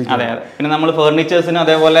കൊടുത്തിരിക്കുന്നത്. അതെ. പിന്നെ നമ്മൾ ഫർണിച്ചേഴ്സിനും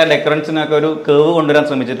അതേപോലെ ഡെക്കറേഷനും ഒക്കെ ഒരു കേവ് കൊണ്ടുവരാൻ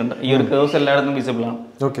ശ്രമിച്ചിട്ടുണ്ട്. ഈ ഒരു കേവ്സ് എല്ലായിടത്തും വിസിബിൾ ആണ്.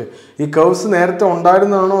 ഓക്കെ, ഈ കർവ്സ് നേരത്തെ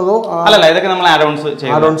ഉണ്ടായിരുന്നതാണോ അതോ? അല്ലല്ല, ഇതൊക്കെ നമ്മൾ ആഡ്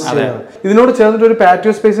ഓൺസ്. ഇതിനോട് ചേർന്നിട്ട് ഒരു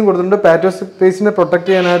പാറ്റിയോ സ്പേസും കൊടുത്തിട്ടുണ്ട്. പാറ്റിയോ സ്പേസിനെ പ്രൊട്ടക്ട്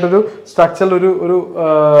ചെയ്യാനായിട്ടൊരു സ്ട്രക്ചറൽ ഒരു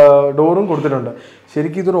ഡോറും കൊടുത്തിട്ടുണ്ട്.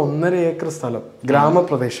 ശരിക്കും ഇതൊരു 1.5 ഏക്കർ സ്ഥലം,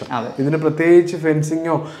 ഗ്രാമപ്രദേശം. ഇതിന് പ്രത്യേകിച്ച്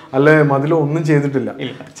ഫെൻസിങ്ങോ അല്ലെ മതിലോ ഒന്നും ചെയ്തിട്ടില്ല.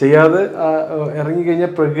 ചെയ്യാതെ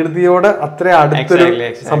ഇറങ്ങിക്കഴിഞ്ഞാൽ പ്രകൃതിയോട് അത്ര അടുത്തൊരു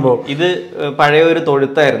സംഭവം. ഇത് പഴയ ഒരു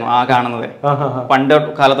തൊഴുത്തായിരുന്നു ആ കാണുന്നത്, പണ്ട്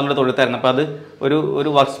കാലത്തുള്ള തൊഴുത്തായിരുന്നു. അപ്പൊ അത് ഒരു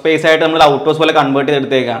വർക്ക് സ്പേസ് ആയിട്ട് നമ്മൾ ഔട്ട് ഹൗസ് പോലെ കൺവേർട്ട്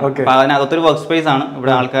ചെയ്തെടുത്തേക്കാണ്. അപ്പൊ അതിനകത്തൊരു വർക്ക് സ്പേസ് ആണ്.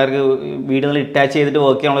 ഇവിടെ ആൾക്കാർക്ക് വീടുകൾ അറ്റാച്ച് ചെയ്തിട്ട്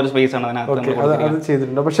വർക്ക് ചെയ്യാനുള്ള ഒരു സ്പേസ് ആണ് അതിനകത്ത്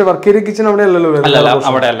ചെയ്തിട്ടുണ്ട്. പക്ഷെ വർക്ക് ഏരിയ കിച്ചൺ അവിടെ അല്ലല്ലോ,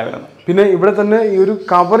 അവിടെ അല്ല വരുന്നത്. പിന്നെ ഇവിടെ തന്നെ ഈ ഒരു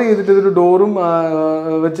കവർ ചെയ്തിട്ട് ഒരു ഡോറും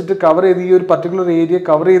വെച്ചിട്ട് കവർ ചെയ്ത് ഈ ഒരു പർട്ടിക്കുലർ ഏരിയ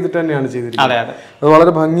കവർ ചെയ്തിട്ട് തന്നെയാണ് ചെയ്തിരിക്കുന്നത്. അത്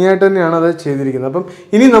വളരെ ഭംഗിയായിട്ട് തന്നെയാണ് അത് ചെയ്തിരിക്കുന്നത്. അപ്പം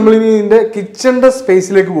ഇനി നമ്മളിനി ഇതിന്റെ കിച്ചന്റെ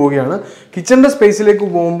സ്പേസിലേക്ക് പോവുകയാണ്. കിച്ചന്റെ സ്പേസിലേക്ക്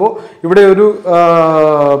പോകുമ്പോൾ ഇവിടെ ഒരു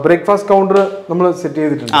ബ്രേക്ക്ഫാസ്റ്റ് കൗണ്ടർ നമ്മൾ സെറ്റ്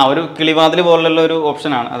ചെയ്തിട്ടുണ്ട്. ഒരു കിളിവാതിൽ പോലുള്ള ഒരു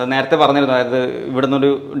ഓപ്ഷനാണ്. അത് നേരത്തെ പറഞ്ഞിരുന്നു. അതായത് ഇവിടുന്ന്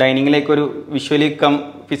ഒരു ഡൈനിങ്ങിലേക്ക് ഒരു വിഷ്വലി കം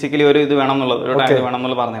ഫിസിക്കലി ഒരു ഇത് വേണം എന്നുള്ളത്, ഒരു ടാങ്ക് വേണം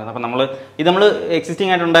എന്നുള്ളത് പറഞ്ഞിരുന്നു. അപ്പം നമ്മൾ ഇത് നമ്മൾ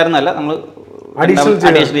എക്സിസ്റ്റിംഗ് ആയിട്ട് ഉണ്ടായിരുന്നല്ല, നമ്മൾ അഡീഷണൽ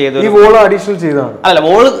ചെയ്തതാണ്. അല്ല,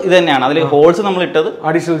 വോള് ഇത് തന്നെയാണ്, അതിൽ ഹോൾസ് നമ്മൾ ഇട്ടത്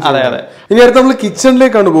അഡീഷണൽ. അതെ അതെ. ഇനി അടുത്ത് നമ്മൾ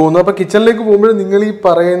കിച്ചണിലേക്കാണ് പോകുന്നത്. അപ്പൊ കിച്ചണിലേക്ക് പോകുമ്പോൾ നിങ്ങൾ ഈ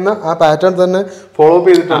പറയുന്ന ആ പാറ്റേൺ തന്നെ ഫോളോ അപ്പ്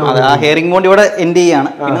ചെയ്തിട്ടാണ്. ആ ഹെയറിംഗ് ബോണ്ട് ഇവിടെ എൻഡ് ചെയ്യാണ്.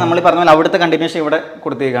 പിന്നെ നമ്മൾ പറഞ്ഞ പോലെ അവിടുത്തെ കണ്ടിന്യൂഷൻ ഇവിടെ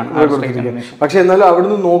കൊടുത്തേക്കാണ്. പക്ഷെ എന്നാലും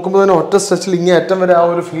അവിടുന്ന് നോക്കുമ്പോൾ തന്നെ ഒറ്റ സ്ട്രെച്ചിൽ ഇങ്ങനെ അറ്റം വരെ ആ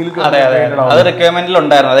ഒരു ഫീൽ. അതെ അതെ, അത് റിക്വയർമെന്റിൽ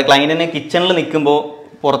ഉണ്ടായിരുന്നു. അത് ക്ലയന്റിന് കിച്ചണിൽ നിൽക്കുമ്പോൾ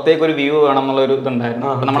പുറത്തേക്ക് ഒരു വ്യൂ വേണം എന്നുള്ള ഒരു ഇതുണ്ടായിരുന്നു.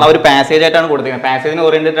 അപ്പൊ നമ്മൾ ആ ഒരു പാസേജ് ആയിട്ടാണ് കൊടുത്തിരിക്കുന്നത്. പാസേജിന്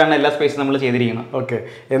ഓറിയന്റഡ് ആണ് എല്ലാ സ്പേസും നമ്മൾ ചെയ്തിരിക്കുന്നത്. ഓക്കെ.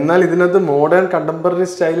 എന്നാൽ ഇതിനകത്ത് മോഡേൺ കണ്ടംപററി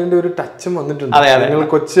സ്റ്റൈലിന്റെ ഒരു ടച്ചും വന്നിട്ടുണ്ട്. അതെ അതെ, നിങ്ങൾ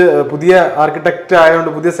കൊച്ചു പുതിയ ആർക്കിടെക്ട്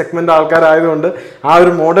ആയതുകൊണ്ട്, പുതിയ സെഗ്മെന്റ് ആൾക്കാരായതുകൊണ്ട് ആ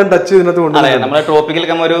ഒരു മോഡേൺ ടച്ച് ഇതിനകത്ത് കൊണ്ടുവരുന്നത്. അതെ, നമ്മുടെ ട്രോപ്പിക്കൽ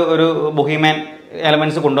ഒരു ബൊഹീമാൻ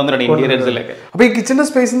എലമെന്റ്സ് കൊണ്ടുവന്നിട്ടുണ്ട് ഇന്റീരിയർസിലൊക്കെ. അപ്പൊ ഈ കിച്ചന്റെ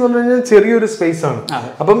സ്പേസ് എന്ന് പറഞ്ഞു കഴിഞ്ഞാൽ ചെറിയൊരു സ്പേസ് ആണ്.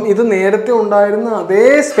 അപ്പം ഇത് നേരത്തെ ഉണ്ടായിരുന്ന അതേ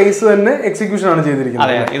സ്പേസ് തന്നെ എക്സിക്യൂഷൻ ആണ് ചെയ്തിരിക്കുന്നത്.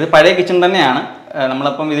 അതെ, ഇത് പഴയ കിച്ചൺ തന്നെയാണ്.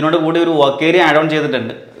 നമ്മളപ്പം ഇതിനോട് കൂടി ഒരു വർക്ക് ഏരിയ ആഡ് ഓൺ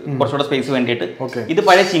ചെയ്തിട്ടുണ്ട് കുറച്ചുകൂടെ സ്പേസ് വേണ്ടിയിട്ട്. ഇത്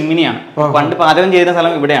പഴയ ചിമ്മിനിയാണ്. പണ്ട് പാചകം ചെയ്യുന്ന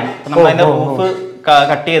സ്ഥലം ഇവിടെയാണ്. നമ്മൾ അതിന്റെ റൂഫ്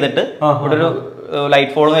കട്ട് ചെയ്തിട്ട് ഇവിടെ ഒരു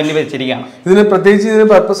ലൈറ്റ് ഫോൾ വേണ്ടി വെച്ചിരിക്കുകയാണ്. ഇതിന് പ്രത്യേകിച്ച് ഇതിന്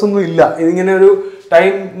പർപ്പസ് ഒന്നും ഇല്ല. ഇതിങ്ങനെ ഒരു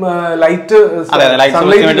ടൈം ലൈറ്റ്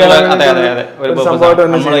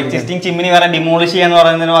എക്സിസ്റ്റിംഗ് ചിമ്മിനി വരെ ഡിമോളിഷ് ചെയ്യാന്ന്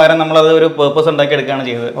പറയുന്നതിന് പകരം നമ്മൾ അത് ഒരു പർപ്പസ് ഉണ്ടാക്കി എടുക്കുകയാണ്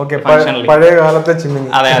ചെയ്തത്. പഴയ കാലത്തെ ചിമ്മിനി.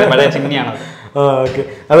 അതെ അതെ, പഴയ ചിമ്മിനിയാണ്. ഓക്കെ,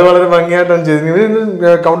 അത് വളരെ ഭംഗിയായിട്ടാണ് ചെയ്തിരിക്കുന്നത്.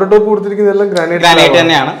 കൗണ്ടർ ടോപ്പ് കൊടുത്തിരിക്കുന്നത് എല്ലാം ഗ്രാനൈറ്റ്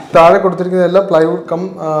തന്നെയാണ്. താഴെ കൊടുത്തിരിക്കുന്നത് എല്ലാം പ്ലൈവുഡ് കം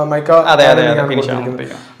മൈക്ക.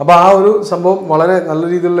 അപ്പൊ ആ ഒരു സംഭവം വളരെ നല്ല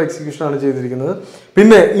രീതിയിലുള്ള എക്സിക്യൂഷൻ ആണ് ചെയ്തിരിക്കുന്നത്.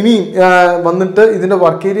 പിന്നെ ഇനി വന്നിട്ട് ഇതിന്റെ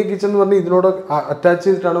വർക്ക് ഏരിയ കിച്ചൺ എന്ന് പറഞ്ഞാൽ ഇതിനോട് അറ്റാച്ച്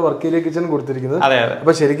ചെയ്തിട്ടാണ് വർക്ക് ഏരിയ കിച്ചൺ കൊടുത്തിരിക്കുന്നത്.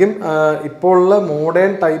 അപ്പൊ ശരിക്കും ഇപ്പോൾ ഉള്ള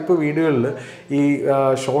മോഡേൺ ടൈപ്പ് വീടുകളിൽ ഈ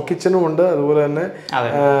ഷോ കിച്ചണും ഉണ്ട്, അതുപോലെ തന്നെ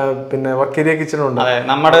പിന്നെ വർക്ക് ഏരിയ കിച്ചണും ഉണ്ട്.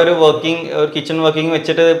 നമ്മുടെ ഒരു കിച്ചൺ വർക്കിംഗ്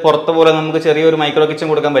വെച്ചിട്ട് പുറത്ത് പോലെ നമുക്ക് ചെറിയൊരു മൈക്രോ കിച്ചൺ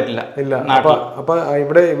കൊടുക്കാൻ പറ്റില്ല. ഇല്ല. അപ്പൊ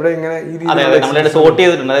ഇവിടെ ഇങ്ങനെ ഈ നമ്മൾ സോർട്ട്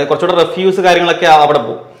ചെയ്തിട്ടുണ്ട്. കുറച്ചുകൂടെ റെഫ്യൂസ് കാര്യങ്ങളൊക്കെ അവിടെ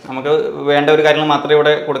പോകും. നമുക്ക് വേണ്ട ഒരു കാര്യങ്ങൾ മാത്രമേ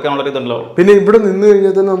ഇവിടെ കൊടുക്കാനുള്ള ഇതുണ്ടല്ലോ. പിന്നെ ഇവിടെ നിന്ന്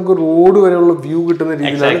കഴിഞ്ഞാൽ തന്നെ നമുക്ക് റോഡ് വരെയുള്ള വ്യൂ കിട്ടുന്ന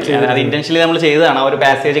രീതിയിലാണ് ഇന്റൻഷ്യലി നമ്മൾ ചെയ്തതാണ്. ഒരു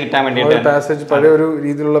പാസേജ് കിട്ടാൻ വേണ്ടിയിട്ട് പാസേജ്, പഴയ ഒരു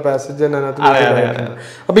രീതിയിലുള്ള പാസേജ് തന്നെ അതിനകത്ത്.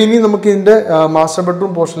 അപ്പൊ ഇനി നമുക്ക് ഇതിന്റെ മാസ്റ്റർ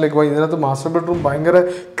ബെഡ്റൂം പോർഷനിലേക്ക് പോയി. ഇതിനകത്ത് മാസ്റ്റർ ബെഡ്റൂം ഭയങ്കര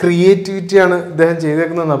ക്രിയേറ്റിവിറ്റിയാണ് ഇദ്ദേഹം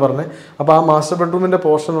ചെയ്തേക്കുന്നതെന്നാണ് പറഞ്ഞത്. അപ്പൊ ആ മാസ്റ്റർ ബെഡ്റൂമിന്റെ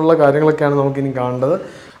പോർഷനുള്ള കാര്യങ്ങളൊക്കെയാണ് നമുക്ക് ഇനി കാണേണ്ടത്.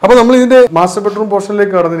 അപ്പൊ നമ്മൾ ഇതിന്റെ മാസ്റ്റർ ബെഡ്റൂം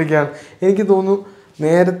പോർഷനിലേക്ക് കടന്നിരിക്കുകയാണ്. എനിക്ക് തോന്നുന്നു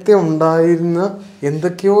നേരത്തെ ഉണ്ടായിരുന്ന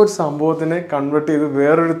എന്തൊക്കെയോ ഒരു സംഭവത്തിനെ കൺവേർട്ട് ചെയ്ത്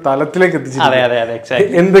വേറൊരു തലത്തിലേക്ക് എത്തിച്ചു.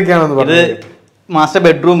 എന്തൊക്കെയാണെന്ന് പറഞ്ഞത്? മാസ്റ്റർ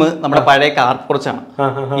ബെഡ്റൂം നമ്മുടെ പഴയ കാർ പോർച്ചാണ്.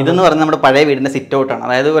 ഇതെന്ന് പറഞ്ഞാൽ നമ്മുടെ പഴയ വീടിന്റെ സിറ്റ് ഔട്ട് ആണ്.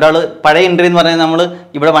 അതായത് ഒരാൾ പഴയ എൻട്രി എന്ന് പറഞ്ഞാൽ നമ്മൾ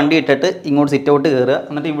ഇവിടെ വണ്ടി ഇട്ടിട്ട് ഇങ്ങോട്ട് സിറ്റ് ഔട്ട് കയറുക,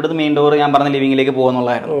 എന്നിട്ട് ഇവിടുന്ന് മെയിൻ ഡോർ ഞാൻ പറഞ്ഞ ലിവിംഗിലേക്ക്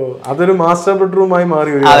പോകുന്നുള്ളതായിരുന്നു. അതൊരു മാസ്റ്റർ ബെഡ്റൂമായി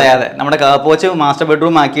മാറി. അതെ അതെ, നമ്മുടെ കാർ പോർച്ച് മാസ്റ്റർ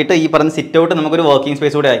ബെഡ്റൂം ആക്കിയിട്ട് ഈ പറഞ്ഞ സിറ്റ് ഔട്ട് നമുക്കൊരു വർക്കിംഗ്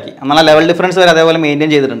സ്പേസ് കൂടെ ആക്കി. എന്നാൽ ലെവൽ ഡിഫറൻസ് വരെ അതേപോലെ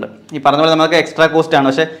മെയിൻറ്റെയിൻ ചെയ്തിട്ടുണ്ട്. ഈ പറഞ്ഞ പോലെ നമുക്ക് എക്സ്ട്രാ കോസ്റ്റ് ആണ്,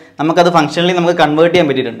 പക്ഷെ നമുക്കത് ഫംഗ്ഷനലി നമുക്ക് കൺവേർട്ട് ചെയ്യാൻ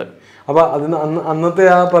പറ്റിയിട്ടുണ്ട്. അപ്പൊ അതിന് അന്നത്തെ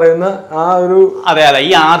ആ പറയുന്ന ആ ഒരു അതെ അതെ,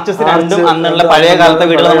 ഈ ആർച്ചസ് രണ്ടും അന്നുള്ള പഴയ കാലത്തെ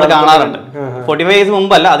വീടുകൾ നമ്മൾ കാണാറുണ്ട്. 45 years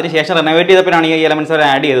മുമ്പല്ല, അതിനുശേഷം റെനോവേറ്റ് ചെയ്തപ്പോഴാണ് ഈ എലമെന്റ്സ് അവർ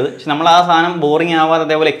ആഡ് ചെയ്തത്. പക്ഷെ നമ്മൾ ആ സാധനം ബോറിംഗ് ആവാതെ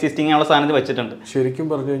അതേപോലെ എക്സിസ്റ്റിംഗ് ആവുന്ന സാധനത്തിൽ വെച്ചിട്ടുണ്ട്. ശരിക്കും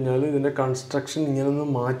പറഞ്ഞു കഴിഞ്ഞാൽ ഇതിന്റെ കൺസ്ട്രക്ഷൻ ഇങ്ങനൊന്ന്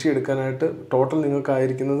മാറ്റിയെടുക്കാനായിട്ട് ടോട്ടൽ നിങ്ങൾക്ക്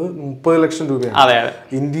ആയിരിക്കുന്നത് 30 ലക്ഷം രൂപയാണ്. അതെ അതെ,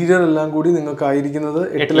 ഇന്റീരിയർ എല്ലാം കൂടി നിങ്ങൾക്ക് ആയിരിക്കുന്നത്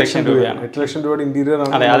 8 ലക്ഷം രൂപയാണ്. 8 ലക്ഷം രൂപയുടെ ഇന്റീരിയർ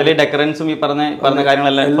ആണ്. അതിൽ ഡെക്കറൻസും ഈ പറഞ്ഞ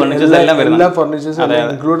കാര്യങ്ങളെല്ലാം ഫർണിച്ചേഴ്സ് എല്ലാം എല്ലാ ഫർണിച്ചേഴ്സും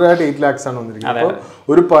ഇൻക്ലൂഡഡ് ആയിട്ട് 8 lakhs ആണ് വന്നിരിക്കുന്നത്. അപ്പോൾ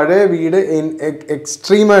ഒരു പഴയ വീട്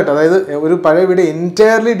എക്സ്ട്രീമായിട്ട്, അതായത് ഒരു പഴയ വീട്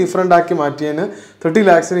എൻറ്റയർലി ഡിഫറെന്റ് ആക്കി മാറ്റിയതിന് 30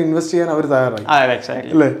 lakhs ഇൻവെസ്റ്റ് ചെയ്യാൻ അവർ തയ്യാറായി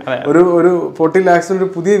അല്ലേ? ഒരു 40 lakhs ഒരു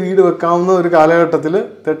പുതിയ വീട് വെക്കാവുന്ന ഒരു കാലഘട്ടത്തിൽ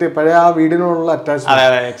പഴയ ആ വീടിനോടുള്ള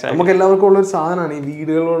അറ്റാച്ച്മെന്റ് നമുക്ക് എല്ലാവർക്കും ഉള്ള ഒരു സാധനമാണ് ഈ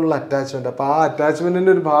വീടുകളോടുള്ള അറ്റാച്ച്മെന്റ്. അപ്പൊ ആ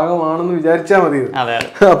അറ്റാച്ച്മെന്റിന്റെ ഒരു ഭാഗമാണെന്ന് വിചാരിച്ചാൽ മതി.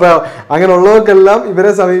 അപ്പൊ അങ്ങനെയുള്ളവർക്കെല്ലാം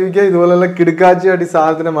ഇവരെ സമീപിക്കാൻ ഇതുപോലെയുള്ള കിടുക്കാച്ചിയായിട്ട് ഈ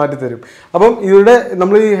സാധനത്തിനെ മാറ്റിത്തരും. അപ്പം ഇവിടെ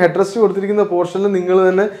നമ്മൾ ഈ ഹെഡ് റെസ്റ്റ് കൊടുത്തിരിക്കുന്ന പോർഷനിൽ നിങ്ങൾ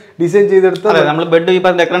തന്നെ ഡിസൈൻ ചെയ്തെടുത്ത നമ്മൾ ബെഡ് ഈ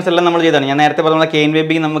ഡെക്കറൻസ് എല്ലാം നമ്മൾ ചെയ്താണ്. ഞാൻ നേരത്തെ പറഞ്ഞ കെയിൻ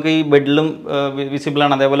വെബിങ് നമുക്ക് ഈ ബെഡിലും വിസിബിൾ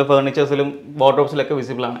ആണ്, അതേപോലെ ഫർണിച്ചേഴ്സിലും വാർഡ്രോബ്സിലൊക്കെ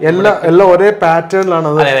വിസിബിൾ ആണ്. എല്ലാം ഒരേ പാറ്റേണിലാണ്.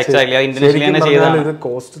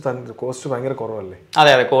 കോസ്റ്റ് ഭയങ്കര കുറവല്ലേ?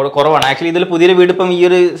 അതെ അതെ, കുറവാണ് ആക്ച്വലി. ഇതിൽ പുതിയൊരു വീട് ഇപ്പം ഈ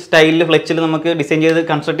ഒരു സ്റ്റൈലിൽ ഫ്ലെക്സിൽ നമുക്ക് ഡിസൈൻ ചെയ്ത്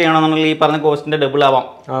കൺസ്ട്രക്ട് ചെയ്യണമെന്നുണ്ടെങ്കിൽ ഈ പറഞ്ഞ കോസ്റ്റിന്റെ ഡബിൾ ആവാം.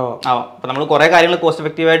 അപ്പൊ നമ്മൾ കുറെ കാര്യങ്ങൾ കോസ്റ്റ്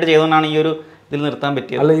എഫക്റ്റീവ് ആയിട്ട് ചെയ്തുകൊണ്ടാണ് ഈ ഒരു ഇതിൽ നിർത്താൻ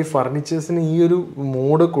പറ്റിയത്. അല്ല, ഈ ഫർണിച്ചേഴ്സിന് ഈ ഒരു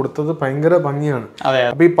മോഡ് കൊടുത്തത് ഭയങ്കര ഭംഗിയാണ്.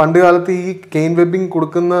 അപ്പൊ ഈ പണ്ട് കാലത്ത് ഈ കെയിൻ വെബിങ്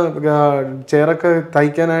കൊടുക്കുന്ന ചെയറൊക്കെ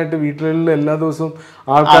തയ്ക്കാനായിട്ട് വീട്ടിലുള്ള എല്ലാ ദിവസവും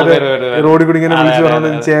ആൾക്കാർ റോഡിൽ കൂടി ഇങ്ങനെ വിളിച്ചു പറഞ്ഞു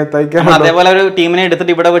തയ്ക്കാൻ. അതേപോലെ ഒരു ടീമിനെ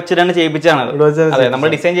എടുത്തിട്ട് ഇവിടെ വെച്ചിട്ടാണ് ചെയ്യിപ്പിച്ചാണ്. അതെ, നമ്മൾ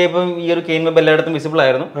ഡിസൈൻ ചെയ്യുമ്പോൾ ഈ ഒരു കെയിൻ വെബ് എല്ലായിടത്തും വിസിബിൾ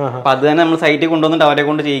ആയിരുന്നു. അപ്പൊ അത് തന്നെ നമ്മൾ സൈറ്റിൽ കൊണ്ടുവന്നിട്ട് അവരെ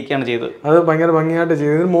കൊണ്ട് ചെയ്യിക്കുകയാണ് ചെയ്തത്. അത് ഭയങ്കര ഭംഗിയായിട്ട്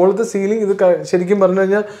ചെയ്തത്. മുകളിലത്തെ സീലിംഗ് ഇത് ശരിക്കും പറഞ്ഞു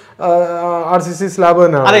കഴിഞ്ഞാൽ RCC സ്ലാബ്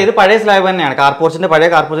തന്നെയാണ്. അതെ, ഇത് പഴയ സ്ലാബ് തന്നെയാണ്. പഴയ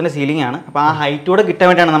കാർപോർച്ചിന്റെ സീലിംഗ് ആണ്. അപ്പൊ ആ ഹൈറ്റോടെ കിട്ടാൻ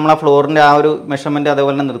വേണ്ടിയാണ് നമ്മൾ ആ ഫ്ലോറിന്റെ ആ ഒരു മെഷർമെന്റ്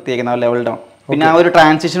അതേപോലെ തന്നെ നിർത്തിയേക്കുന്നത്, ആ ലെവൽ ഡൗൺ. പിന്നെ ആ ഒരു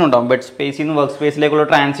ട്രാൻസിഷൻ ഉണ്ടാവും, ബെഡ് സ്പേസിൽ നിന്ന് വർക്ക് സ്പേസിലേക്കുള്ള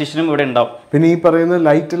ട്രാൻസിഷനും ഇവിടെ ഉണ്ടാവും. പിന്നെ ഈ പറയുന്ന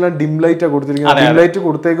ലൈറ്റ് എല്ലാം ഡിം ലൈറ്റ് ആണ് കൊടുത്തിരിക്കുന്നത്. ഡിം ലൈറ്റ്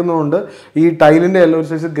കൊടുത്തേക്കുന്നതുകൊണ്ട് ഈ ടൈലിന്റെ എല്ലാം ഒരു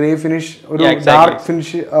സൈസ് ഗ്രേ ഫിനിഷ്, ഒരു ഡാർക്ക്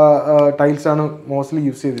ഫിനിഷ് ടൈൽസ് ആണ് മോസ്റ്റ്ലി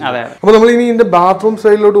യൂസ് ചെയ്തിരിക്കുന്നത്. അപ്പൊ നമ്മൾ ഇനി ഇതിന്റെ ബാത്റൂം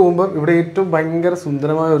സൈഡിലോട്ട് പോകുമ്പോൾ ഇവിടെ ഏറ്റവും ഭയങ്കര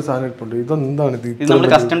സുന്ദരമായ ഒരു സാധനം ഇട്ടുണ്ട്. ഇതെന്താണ് ഇത്? നമ്മൾ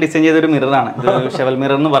കസ്റ്റം ഡിസൈൻ ചെയ്ത ഒരു മിററാണ്. ഷെവൽ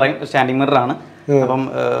മിറർ എന്ന് പറയും, സ്റ്റാൻഡിംഗ് മിററാണ്. അപ്പം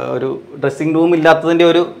ഒരു ഡ്രസ്സിംഗ് റൂം ഇല്ലാത്തതിന്റെ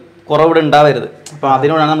ഒരു കുറവ് ഇവിടെ ഉണ്ടാവരുത്. അപ്പൊ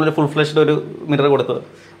അതിനോടാണ് നമ്മൾ ഫുൾ ഫ്ലെഷ്ഡ് ഒരു മിറർ കൊടുത്തത്.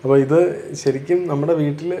 അപ്പൊ ഇത് ശരിക്കും നമ്മുടെ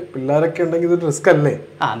വീട്ടില് പിള്ളേരൊക്കെ ഉണ്ടെങ്കിൽ ഇത് റിസ്ക് അല്ലേ?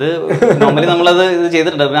 അത് നോർമലി നമ്മളത് ഇത്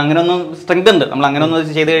ചെയ്തിട്ടുണ്ട്. അങ്ങനെ ഒന്നും സ്ട്രെങ്ത് ഉണ്ട്. നമ്മൾ അങ്ങനെ ഒന്നും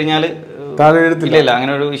ചെയ്ത് കഴിഞ്ഞാൽ ഇല്ല,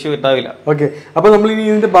 അങ്ങനെ ഒരു ഇഷ്യൂ ഉണ്ടാവില്ല. ഓക്കെ, അപ്പൊ നമ്മൾ ഇനി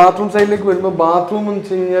ഇതിന്റെ ബാത്റൂം സൈഡിലേക്ക് വരുമ്പോൾ ബാത്റൂം എന്ന്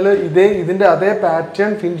വെച്ച് കഴിഞ്ഞാൽ ഇതിന്റെ അതേ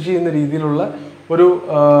പാറ്റേൺ ഫിനിഷ് ചെയ്യുന്ന രീതിയിലുള്ള ഒരു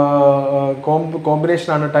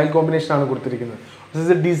കോമ്പിനേഷനാണ്, ടൈൽ കോമ്പിനേഷനാണ് കൊടുത്തിരിക്കുന്നത്.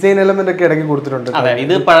 ഡിസൈൻ എലമെന്റ് ഒക്കെ ഇടയ്ക്ക് കൊടുത്തിട്ടുണ്ട്. അതെ,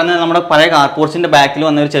 ഇത് നമ്മുടെ പഴയ കാർപോർച്ചിന്റെ ബാക്കിൽ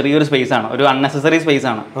വന്ന ഒരു ചെറിയൊരു സ്പേസ് ആണ്, ഒരു അൺനെസസറി സ്പേസ്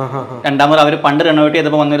ആണ്. രണ്ടാമത് അവർ പണ്ട് റെനോവേറ്റ്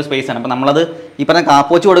ചെയ്തപ്പോൾ വന്ന ഒരു സ്പേസ് ആണ്. അപ്പൊ നമ്മളത് ഈ പറഞ്ഞ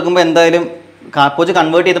കാർപോർച്ച് കൊടുക്കുമ്പോൾ എന്തായാലും കാർപോർച്ച്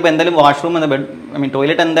കൺവേർട്ട് ചെയ്തപ്പോൾ എന്തായാലും വാഷ്റൂം എന്ന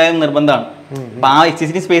ടോയ്ലറ്റ് എന്തായാലും നിർബന്ധമാണ്. അപ്പൊ ആ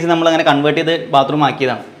എക്സിസ്റ്റിംഗ് സ്പേസ് നമ്മൾ അങ്ങനെ കൺവേർട്ട് ചെയ്ത് ബാത്റൂം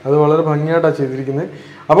ആക്കിയതാണ്. അത് വളരെ ഭംഗിയായിട്ടാണ് ചെയ്തിരിക്കുന്നത്.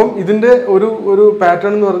 അപ്പം ഇതിന്റെ ഒരു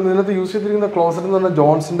പാറ്റേൺ എന്ന് പറയുന്നത് ഇതിനകത്ത് യൂസ് ചെയ്തിരിക്കുന്ന ക്ലോസറ്റ് എന്ന് പറഞ്ഞാൽ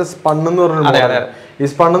ജോൺസന്റെ സ്പൺ എന്ന് പറഞ്ഞ ഈ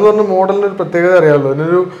സ്പൺ എന്ന് പറഞ്ഞ മോഡലിന് ഒരു പ്രത്യേകത അറിയാമല്ലോ.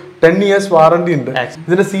 ഇതിനൊരു 10 years വാറണ്ടി ഉണ്ട്.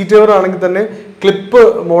 ഇതിന്റെ സീറ്റ് കവർ ആണെങ്കിൽ തന്നെ ക്ലിപ്പ്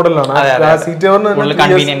മോഡലാണ്. സീറ്റ് കവറിന്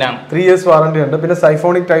 3 years വാറണ്ടി ഉണ്ട്. പിന്നെ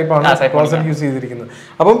സൈഫോണിക് ടൈപ്പ് ആണ് ക്ലോസറ്റ് യൂസ് ചെയ്തിരിക്കുന്നത്.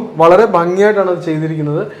 അപ്പം വളരെ ഭംഗിയായിട്ടാണ് അത്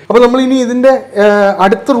ചെയ്തിരിക്കുന്നത്. അപ്പൊ നമ്മൾ ഇനി ഇതിന്റെ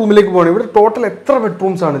അടുത്ത റൂമിലേക്ക് പോകണം. ഇവിടെ ടോട്ടൽ എത്ര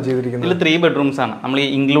ബെഡ്റൂംസ് ആണ് ചെയ്തിരിക്കുന്നത്? ഇതിൽ 3 bedrooms ആണ്. നമ്മൾ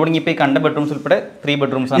ഇൻക്ലൂഡിംഗ് ഇപ്പൊ കണ്ട ബെഡ്റൂംസ് ഉൾപ്പെടെ 3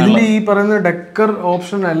 bedrooms ആണ്. ഇതിൽ ഈ പറയുന്ന ഡെക്കർ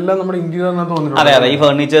ഓപ്ഷൻ എല്ലാം നമ്മുടെ ഇന്റീരിയറിനകത്ത് വന്നിട്ടുണ്ട്. അതെ, ഈ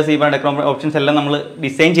ഫർണിച്ചേഴ്സ്, ഈ ഡെക്കർ ഓപ്ഷൻസ് എല്ലാം നമ്മൾ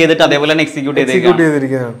ഡിസൈൻ ചെയ്തിട്ട് അതേപോലെ തന്നെ എക്സിക്യൂട്ട്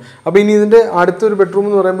ചെയ്തിരിക്കുന്നതാണ്. അപ്പൊ ഇനി ഇതിന്റെ അടുത്തൊരു ബെഡ്റൂം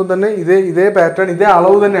എന്ന് പറയുമ്പോൾ തന്നെ ഇതേ പാറ്റേൺ, ഇതേ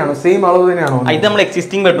അളവ് തന്നെയാണോ? സെയിം അളവ് തന്നെയാണോ? ഇത് നമ്മൾ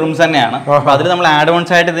എക്സിസ്റ്റിംഗ് ബെഡ്റൂംസ് തന്നെയാണ്. അപ്പൊ അതിൽ നമ്മൾ ആഡ്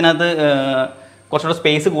ഓൺസ് ആയിട്ട് ഇതിനകത്ത് കുറച്ചുകൂടെ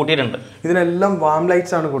സ്പേസ് കൂട്ടിയിട്ടുണ്ട്. ഇതിനെല്ലാം വാം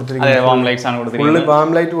ലൈറ്റ്സ് ആണ് കൊടുത്തിരിക്കുന്നത്. വാം ലൈറ്റ്സ് ആണ് കൊടുത്തിരിക്കുന്നത്. വാം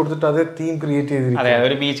ലൈറ്റ് കൊടുത്തിട്ട് അതേ തീം ക്രിയേറ്റ് ചെയ്തിരിക്കുന്നത്. അതെ,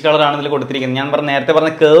 ഒരു ബീച്ച് കളർ ആണ് ഇതിൽ കൊടുത്തിരിക്കുന്നത്. ഞാൻ നേരത്തെ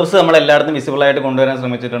പറഞ്ഞ കേർവ്സ് നമ്മൾ എല്ലായിടത്തും വിസിബിൾ ആയിട്ട് കൊണ്ടുവരാൻ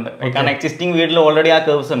ശ്രമിച്ചിട്ടുണ്ട്. കാരണം എക്സിസ്റ്റിംഗ് വീട്ടിൽ ഓൾറെഡി ആ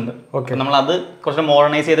കേർവ്സ് ഉണ്ട്. നമ്മൾ അത് കുറച്ച്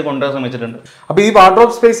മോഡേണൈസ് ചെയ്ത് കൊണ്ടുവരാൻ ശ്രമിച്ചിട്ടുണ്ട്. അപ്പൊ ഈ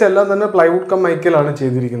വാർഡ്രോബ് സ്പേസ് എല്ലാം തന്നെ പ്ലൈവുഡ് കം മൈക്കലാണ്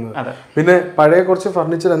ചെയ്തിരിക്കുന്നത്. പിന്നെ പഴയ കുറച്ച്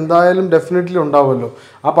ഫർണിച്ചർ എന്തായാലും ഡെഫിനറ്റ്ലി ഉണ്ടാവുമല്ലോ.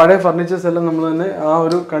 ആ പഴയ ഫർണിച്ചേഴ്സ് എല്ലാം നമ്മൾ തന്നെ ആ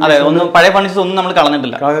ഒരു പഴയ ഫർണിച്ചേഴ്സ് ഒന്നും നമ്മൾ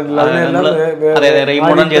കളഞ്ഞിട്ടില്ല.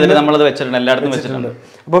 റീമോഡൽ ചെയ്തിട്ട് നമ്മളത് വെച്ചിട്ടുണ്ട്, എല്ലായിടത്തും വെച്ചിട്ടുണ്ട്.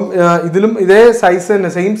 അപ്പം ഇതിലും ഇതേ സൈസ് തന്നെ,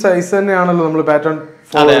 സെയിം സൈസ് തന്നെയാണല്ലോ നമ്മൾ പാറ്റേൺ.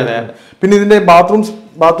 പിന്നെ ഇതിന്റെ ബാത്റൂം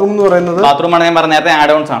എന്ന് പറയുന്നത് ബാത്റൂം ആണ് ഞാൻ പറഞ്ഞ നേരത്തെ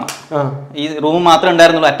ആഡ് ഓൺസ് ആണ്. ഈ റൂം മാത്രമേ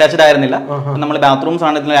ഉണ്ടായിരുന്നുള്ളൂ, അറ്റാച്ച്ഡ് ആയിരുന്നില്ല. നമ്മൾ ബാത്റൂംസ്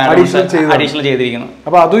ആണ് ഇതിൽ അഡീഷണൽ ചെയ്തിരിക്കുന്നത്.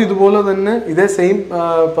 അപ്പൊ അതും ഇതുപോലെ തന്നെ ഇതേ സെയിം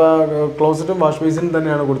ക്ലോസറ്റും വാഷ് ബേസിനും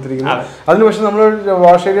തന്നെയാണ് കൊടുത്തിരിക്കുന്നത്. അതിന് പക്ഷെ നമ്മൾ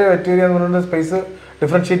വാഷ് ഏരിയ വെറ്റ് ഏരിയ എന്ന് പറയുന്ന സ്പേസ്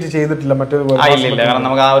ഡിഫറൻഷിയേറ്റ് ചെയ്തിട്ടില്ല മറ്റേതുപോലെ. കാരണം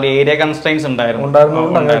നമുക്ക് ആ ഒരു ഏരിയ കൺസ്ട്രെയിൻസ് ഉണ്ടായിരുന്നു.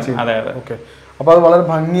 ഓക്കെ, അപ്പൊ അത് വളരെ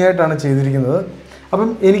ഭംഗിയായിട്ടാണ് ചെയ്തിരിക്കുന്നത്. അപ്പം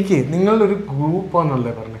എനിക്ക് നിങ്ങളുടെ ഒരു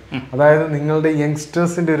ഗ്രൂപ്പാണെന്നല്ലേ പറഞ്ഞത്, അതായത് നിങ്ങളുടെ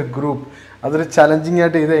യങ്സ്റ്റേഴ്സിന്റെ ഒരു ഗ്രൂപ്പ്, അതൊരു ചലഞ്ചിങ്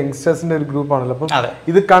ആയിട്ട് ചെയ്ത യങ്സ്റ്റേഴ്സിന്റെ ഒരു ഗ്രൂപ്പാണല്ലോ. അപ്പം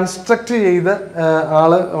ഇത് കൺസ്ട്രക്ട് ചെയ്ത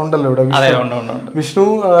ആള് ഉണ്ടല്ലോ ഇവിടെ, വിഷ്ണു.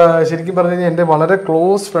 ശരിക്കും പറഞ്ഞു കഴിഞ്ഞാൽ എന്റെ വളരെ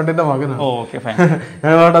ക്ലോസ് ഫ്രണ്ടിന്റെ മകനാണ്.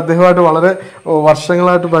 അദ്ദേഹമായിട്ട് വളരെ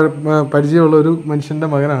വർഷങ്ങളായിട്ട് പരിചയമുള്ള ഒരു മനുഷ്യന്റെ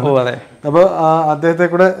മകനാണ്. അപ്പൊ അദ്ദേഹത്തെ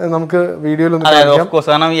കൂടെ നമുക്ക് വീഡിയോയിൽ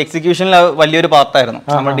കാരണം എക്സിക്യൂഷനിൽ വലിയൊരു പാർട്ടായിരുന്നു.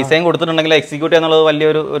 നമ്മൾ ഡിസൈൻ കൊടുത്തിട്ടുണ്ടെങ്കിൽ എക്സിക്യൂട്ട് എന്നുള്ളത്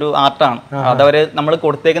വലിയൊരു ആർട്ടാണ്. അതവര് നമ്മൾ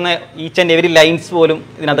കൊടുത്തേക്കുന്ന ഈച്ച് ആൻഡ് എവരി ലൈൻസ് പോലും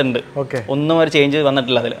ഇതിനകത്തുണ്ട്. ഒന്നും ഒരു ചേഞ്ച്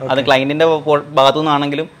വന്നിട്ടില്ല അതിൽ. അത് ക്ലയന്റിന്റെ ഭാഗത്തു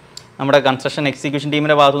നിന്നാണെങ്കിലും നമ്മുടെ കൺസ്ട്രക്ഷൻ എക്സിക്യൂഷൻ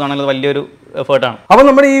ടീമിന്റെ ഭാഗത്തു നിന്നാണെങ്കിലും വലിയൊരു എഫേർട്ടാണ്. അപ്പോൾ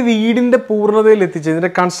നമ്മുടെ ഈ വീടിന്റെ പൂർണ്ണതയിൽ എത്തിച്ച്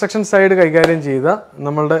ഇതിന്റെ കൺസ്ട്രക്ഷൻ സൈഡ് കൈകാര്യം ചെയ്ത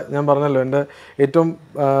നമ്മളുടെ, ഞാൻ പറഞ്ഞല്ലോ, എൻ്റെ ഏറ്റവും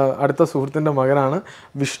അടുത്ത സുഹൃത്തിൻ്റെ മകനാണ്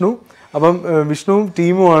വിഷ്ണു. അപ്പം വിഷ്ണുവും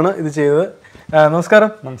ടീമുമാണ് ഇത് ചെയ്തത്. നമസ്കാരം.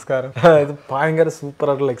 ഇത് ഭയങ്കര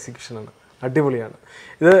സൂപ്പറായിട്ടുള്ള എക്സിക്യൂഷനാണ്, അടിപൊളിയാണ്.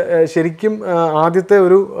 ഇത് ശരിക്കും ആദ്യത്തെ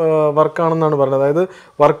ഒരു വർക്കാണെന്നാണ് പറഞ്ഞത്. അതായത്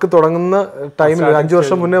വർക്ക് തുടങ്ങുന്ന ടൈമിൽ 5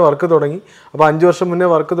 വർഷം മുന്നേ വർക്ക് തുടങ്ങി. അപ്പോൾ 5 വർഷം മുന്നേ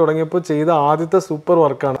വർക്ക് തുടങ്ങിയപ്പോൾ ചെയ്ത ആദ്യത്തെ സൂപ്പർ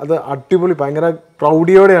വർക്കാണ് അത്. അടിപൊളി, ഭയങ്കര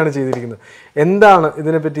പ്രൗഡിയോടെയാണ് ചെയ്തിരിക്കുന്നത്. എന്താണ്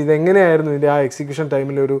ഇതിനെപ്പറ്റി, ഇത് എങ്ങനെയായിരുന്നു ഇതിൻ്റെ ആ എക്സിക്യൂഷൻ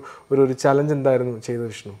ടൈമിൽ ഒരു ചലഞ്ച് എന്തായിരുന്നു ചെയ്തത്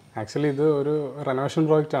വിഷ്ണു? ആക്ച്വലി ഇത് ഒരു റെനോവേഷൻ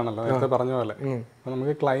പ്രോജക്റ്റ് ആണല്ലോ, നേരത്തെ പറഞ്ഞ പോലെ. അപ്പോൾ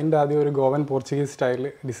നമുക്ക് ക്ലയൻറ്റ് ആദ്യം ഒരു ഗോവൻ പോർച്ചുഗീസ് സ്റ്റൈൽ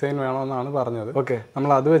ഡിസൈൻ വേണമെന്നാണ് പറഞ്ഞത്.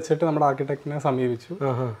 നമ്മൾ അത് വെച്ചിട്ട് നമ്മുടെ ആർക്കിടെക്റ്റിനെ സമീപിച്ചു.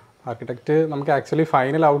 ആർക്കിടെക്റ്റ് നമുക്ക് ആക്ച്വലി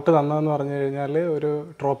ഫൈനൽ ഔട്ട് തന്നതെന്ന് പറഞ്ഞു കഴിഞ്ഞാൽ ഒരു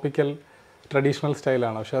ട്രോപ്പിക്കൽ ട്രഡീഷണൽ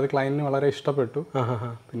സ്റ്റൈലാണ്, പക്ഷെ അത് ക്ലയന്റിന് വളരെ ഇഷ്ടപ്പെട്ടു.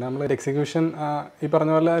 പിന്നെ നമ്മൾ എക്സിക്യൂഷൻ ഈ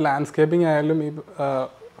പറഞ്ഞ പോലെ ലാൻഡ്സ്കേപ്പിംഗ് ആയാലും ഈ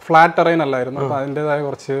ഫ്ലാറ്റ് ടെറൈൻ അല്ലായിരുന്നു, അപ്പോൾ അതിൻ്റെതായ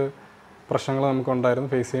കുറച്ച് പ്രശ്നങ്ങൾ നമുക്കുണ്ടായിരുന്നു,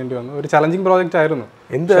 ഫേസ് ചെയ്യേണ്ടി വന്നു. ഒരു ചലഞ്ചിങ് പ്രോജക്റ്റ് ആയിരുന്നു,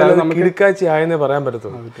 എന്തായാലും കിടക്കാഴ്ച ആയെന്നേ പറയാൻ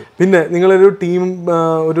പറ്റത്തുള്ളൂ. പിന്നെ നിങ്ങളൊരു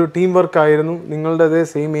ടീം വർക്ക് ആയിരുന്നു, നിങ്ങളുടെ അതേ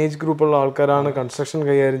സെയിം ഏജ് ഗ്രൂപ്പുള്ള ആൾക്കാരാണ് കൺസ്ട്രക്ഷൻ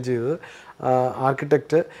കൈകാര്യം ചെയ്തത്,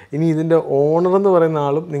 ആർക്കിടെക്റ്റ്. ഇനി ഇതിൻ്റെ ഓണർ എന്ന് പറയുന്ന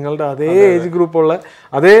ആളും നിങ്ങളുടെ അതേ ഏജ് ഗ്രൂപ്പുള്ള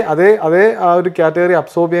അതേ ആ ഒരു കാറ്റഗറി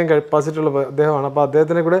അബ്സോർബ് ചെയ്യാൻ കപ്പാസിറ്റി ഉള്ള അദ്ദേഹമാണ്. അപ്പോൾ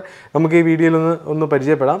അദ്ദേഹത്തിനെ കൂടെ നമുക്ക് ഈ വീഡിയോയിൽ ഒന്ന്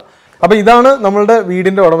പരിചയപ്പെടാം. അപ്പോൾ ഇതാണ് നമ്മളുടെ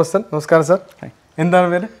വീടിൻ്റെ ഉടമസ്ഥൻ. നമസ്കാരം സാർ, എന്താണ്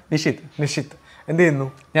പേര്? നിഷിത്ത്. എന്ത് ചെയ്യുന്നു?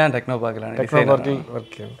 ഞാൻ ടെക്നോ പാർക്കിൽ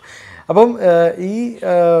വർക്ക് ചെയ്യുന്നു. അപ്പം ഈ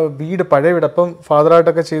വീട്, പഴയ വീട്, അപ്പം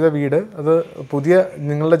ഫാദറായിട്ടൊക്കെ ചെയ്ത വീട്, അത് പുതിയ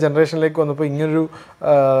നിങ്ങളുടെ ജനറേഷനിലേക്ക് വന്നപ്പോൾ ഇങ്ങനൊരു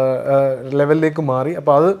ലെവലിലേക്ക് മാറി.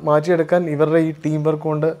 അപ്പോൾ അത് മാറ്റിയെടുക്കാൻ ഇവരുടെ ഈ ടീം വർക്ക്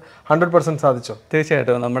കൊണ്ട് 100% സാധിച്ചോ?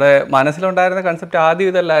 തീർച്ചയായിട്ടും. നമ്മുടെ മനസ്സിലുണ്ടായിരുന്ന കൺസെപ്റ്റ് ആദ്യം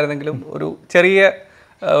ഇതല്ലായിരുന്നെങ്കിലും ഒരു ചെറിയ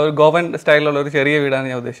ഒരു ഗോവൻ സ്റ്റൈലിലുള്ള ഒരു ചെറിയ വീടാണ്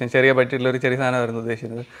ഞാൻ ഉദ്ദേശിച്ചത്. ചെറിയ ബഡ്ജറ്റിലുള്ള ഒരു ചെറിയ സാധനമായിരുന്നു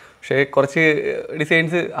ഉദ്ദേശിക്കുന്നത്. പക്ഷേ കുറച്ച്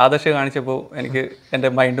ഡിസൈൻസ് ആദർശം കാണിച്ചപ്പോൾ എനിക്ക് എൻ്റെ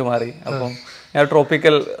മൈൻഡ് മാറി. അപ്പം ഞാൻ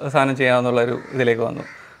ട്രോപ്പിക്കൽ സാധനം ചെയ്യാമെന്നുള്ളൊരു ഇതിലേക്ക് വന്നു.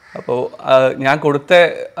 അപ്പോൾ ഞാൻ കൊടുത്ത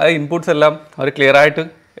ഇൻപുട്സ് എല്ലാം അവർ ക്ലിയർ ആയിട്ട്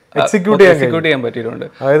എക്സിക്യൂട്ട് ചെയ്യാൻ പറ്റിയിട്ടുണ്ട്.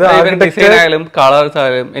 ഡിസൈൻ ആയാലും കളേഴ്സ്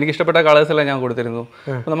ആയാലും എനിക്ക് ഇഷ്ടപ്പെട്ട കളേഴ്സ് എല്ലാം ഞാൻ കൊടുത്തിരുന്നു.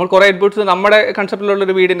 നമ്മൾ കുറേ ഇൻപുട്സ് നമ്മുടെ കൺസെപ്റ്റിലുള്ള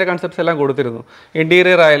ഒരു വീടിൻ്റെ കൺസെപ്റ്റ്സ് എല്ലാം കൊടുത്തിരുന്നു.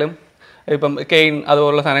 ഇന്റീരിയർ ആയാലും ഇപ്പം കെയിൻ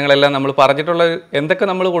അതുപോലുള്ള സാധനങ്ങളെല്ലാം നമ്മൾ പറഞ്ഞിട്ടുള്ള എന്തൊക്കെ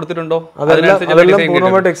നമ്മൾ കൊടുത്തിട്ടുണ്ടോ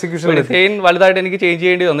അതിനനുസരിച്ച് ഡിസൈൻ വലുതായിട്ട് എനിക്ക് ചേഞ്ച്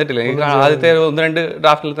ചെയ്യേണ്ടി വന്നിട്ടില്ല. എനിക്ക് ആദ്യത്തെ 1-2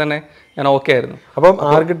 ഡ്രാഫ്റ്റിൽ തന്നെ ഞാൻ ഓക്കെ ആയിരുന്നു. അപ്പം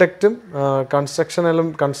ആർക്കിടെക്റ്റും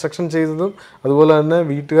കൺസ്ട്രക്ഷൻ ചെയ്തതും അതുപോലെ തന്നെ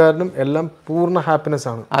വീട്ടുകാരനും എല്ലാം പൂർണ്ണ ഹാപ്പിനെസ്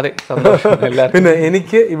ആണ്. അതെ, സന്തോഷം. പിന്നെ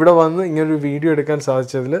എനിക്ക് ഇവിടെ വന്ന് ഇങ്ങനൊരു വീഡിയോ എടുക്കാൻ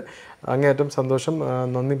സാധിച്ചതിൽ അങ്ങേയറ്റം സന്തോഷം,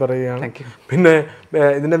 നന്ദി പറയുകയാണ്. പിന്നെ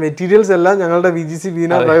ഇതിൻ്റെ മെറ്റീരിയൽസ് എല്ലാം ഞങ്ങളുടെ VGC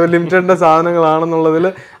BEENA Pvt Ltd സാധനങ്ങളാണെന്നുള്ളതിൽ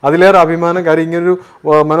അതിലേറെ അഭിമാനം. കാര്യം ഇങ്ങനൊരു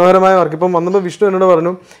മനോഹരമായ വർക്ക്. ഇപ്പം വന്നപ്പോൾ വിഷ്ണു എന്നോട്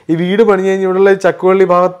പറഞ്ഞു, ഈ വീട് പണി കഴിഞ്ഞ് ഇവിടെയുള്ള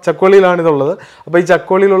ചക്കുവള്ളിയിലാണിതുള്ളത്. അപ്പോൾ ഈ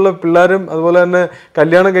ചക്കുവള്ളിയിലുള്ള പിള്ളേരും അതുപോലെ തന്നെ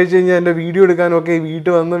കല്യാണം കഴിച്ച് കഴിഞ്ഞാൽ എൻ്റെ വീഡിയോ എടുക്കാനും ഒക്കെ ഈ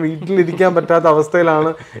വീട്ടിലിരിക്കാൻ പറ്റാത്ത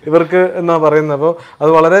അവസ്ഥയിലാണ് ഇവർക്ക് എന്നാണ് പറയുന്നത്. അപ്പോൾ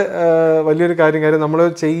അത് വളരെ വലിയൊരു കാര്യം നമ്മൾ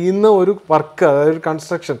ചെയ്യുന്ന ഒരു വർക്ക്, അതായത് ഒരു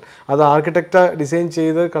കൺസ്ട്രക്ഷൻ, അത് ആർക്കിടെക്റ്റ് ഡിസൈൻ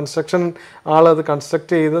ചെയ്ത് ആളത്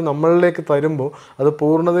കൺസ്ട്രക്ട് ചെയ്ത് നമ്മളിലേക്ക് തരുമ്പോൾ അത്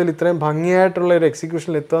പൂർണ്ണതയിൽ ഇത്രയും ഭംഗിയായിട്ടുള്ള ഒരു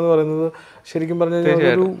എക്സിക്യൂഷനിൽ എത്തുക എന്ന് പറയുന്നത് ശരിക്കും പറഞ്ഞു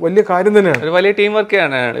കഴിഞ്ഞാൽ ഒരു വലിയ കാര്യം തന്നെയാണ്. ഒരു വലിയ ടീം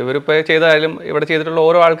വർക്കാണ് ഇവരിപ്പോൾ ചെയ്തായാലും ഇവിടെ ചെയ്തിട്ടുള്ള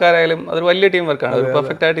ഓരോ ആൾക്കാരായാലും അതൊരു വലിയ ടീം വർക്കാണ്. അത്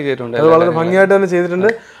പെർഫെക്റ്റ് ആയിട്ട് ചെയ്തിട്ടുണ്ട്, അത് വളരെ ഭംഗിയായിട്ട് തന്നെ ചെയ്തിട്ടുണ്ട്.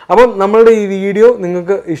 അപ്പം നമ്മളുടെ ഈ വീഡിയോ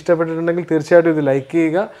നിങ്ങൾക്ക് ഇഷ്ടപ്പെട്ടിട്ടുണ്ടെങ്കിൽ തീർച്ചയായിട്ടും ഇത് ലൈക്ക്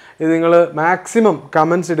ചെയ്യുക. ഇത് നിങ്ങൾ മാക്സിമം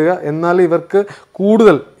കമൻസ് ഇടുക. എന്നാലും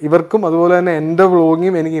ഇവർക്കും അതുപോലെ തന്നെ എൻ്റെ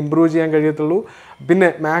വ്ളോഗിങ്ങും എനിക്ക് ഇമ്പ്രൂവ് ചെയ്യാൻ കഴിയത്തുള്ളൂ. പിന്നെ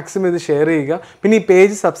മാക്സിമം ഇത് ഷെയർ ചെയ്യുക. പിന്നെ ഈ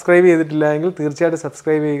പേജ് സബ്സ്ക്രൈബ് ചെയ്തിട്ടില്ല എങ്കിൽ തീർച്ചയായിട്ടും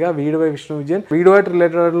സബ്സ്ക്രൈബ് ചെയ്യുക. വീട് ബൈ വിഷ്ണു വിജയൻ, വീടുമായിട്ട്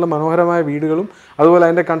റിലേറ്റഡ് ആയിട്ടുള്ള മനോഹരമായ വീടുകളും അതുപോലെ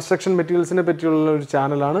അതിൻ്റെ കൺസ്ട്രക്ഷൻ മെറ്റീരിയൽസിനെ പറ്റിയുള്ള ഒരു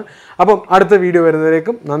ചാനലാണ്. അപ്പം അടുത്ത വീഡിയോ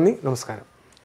വരുന്നവരേക്കും നന്ദി, നമസ്കാരം.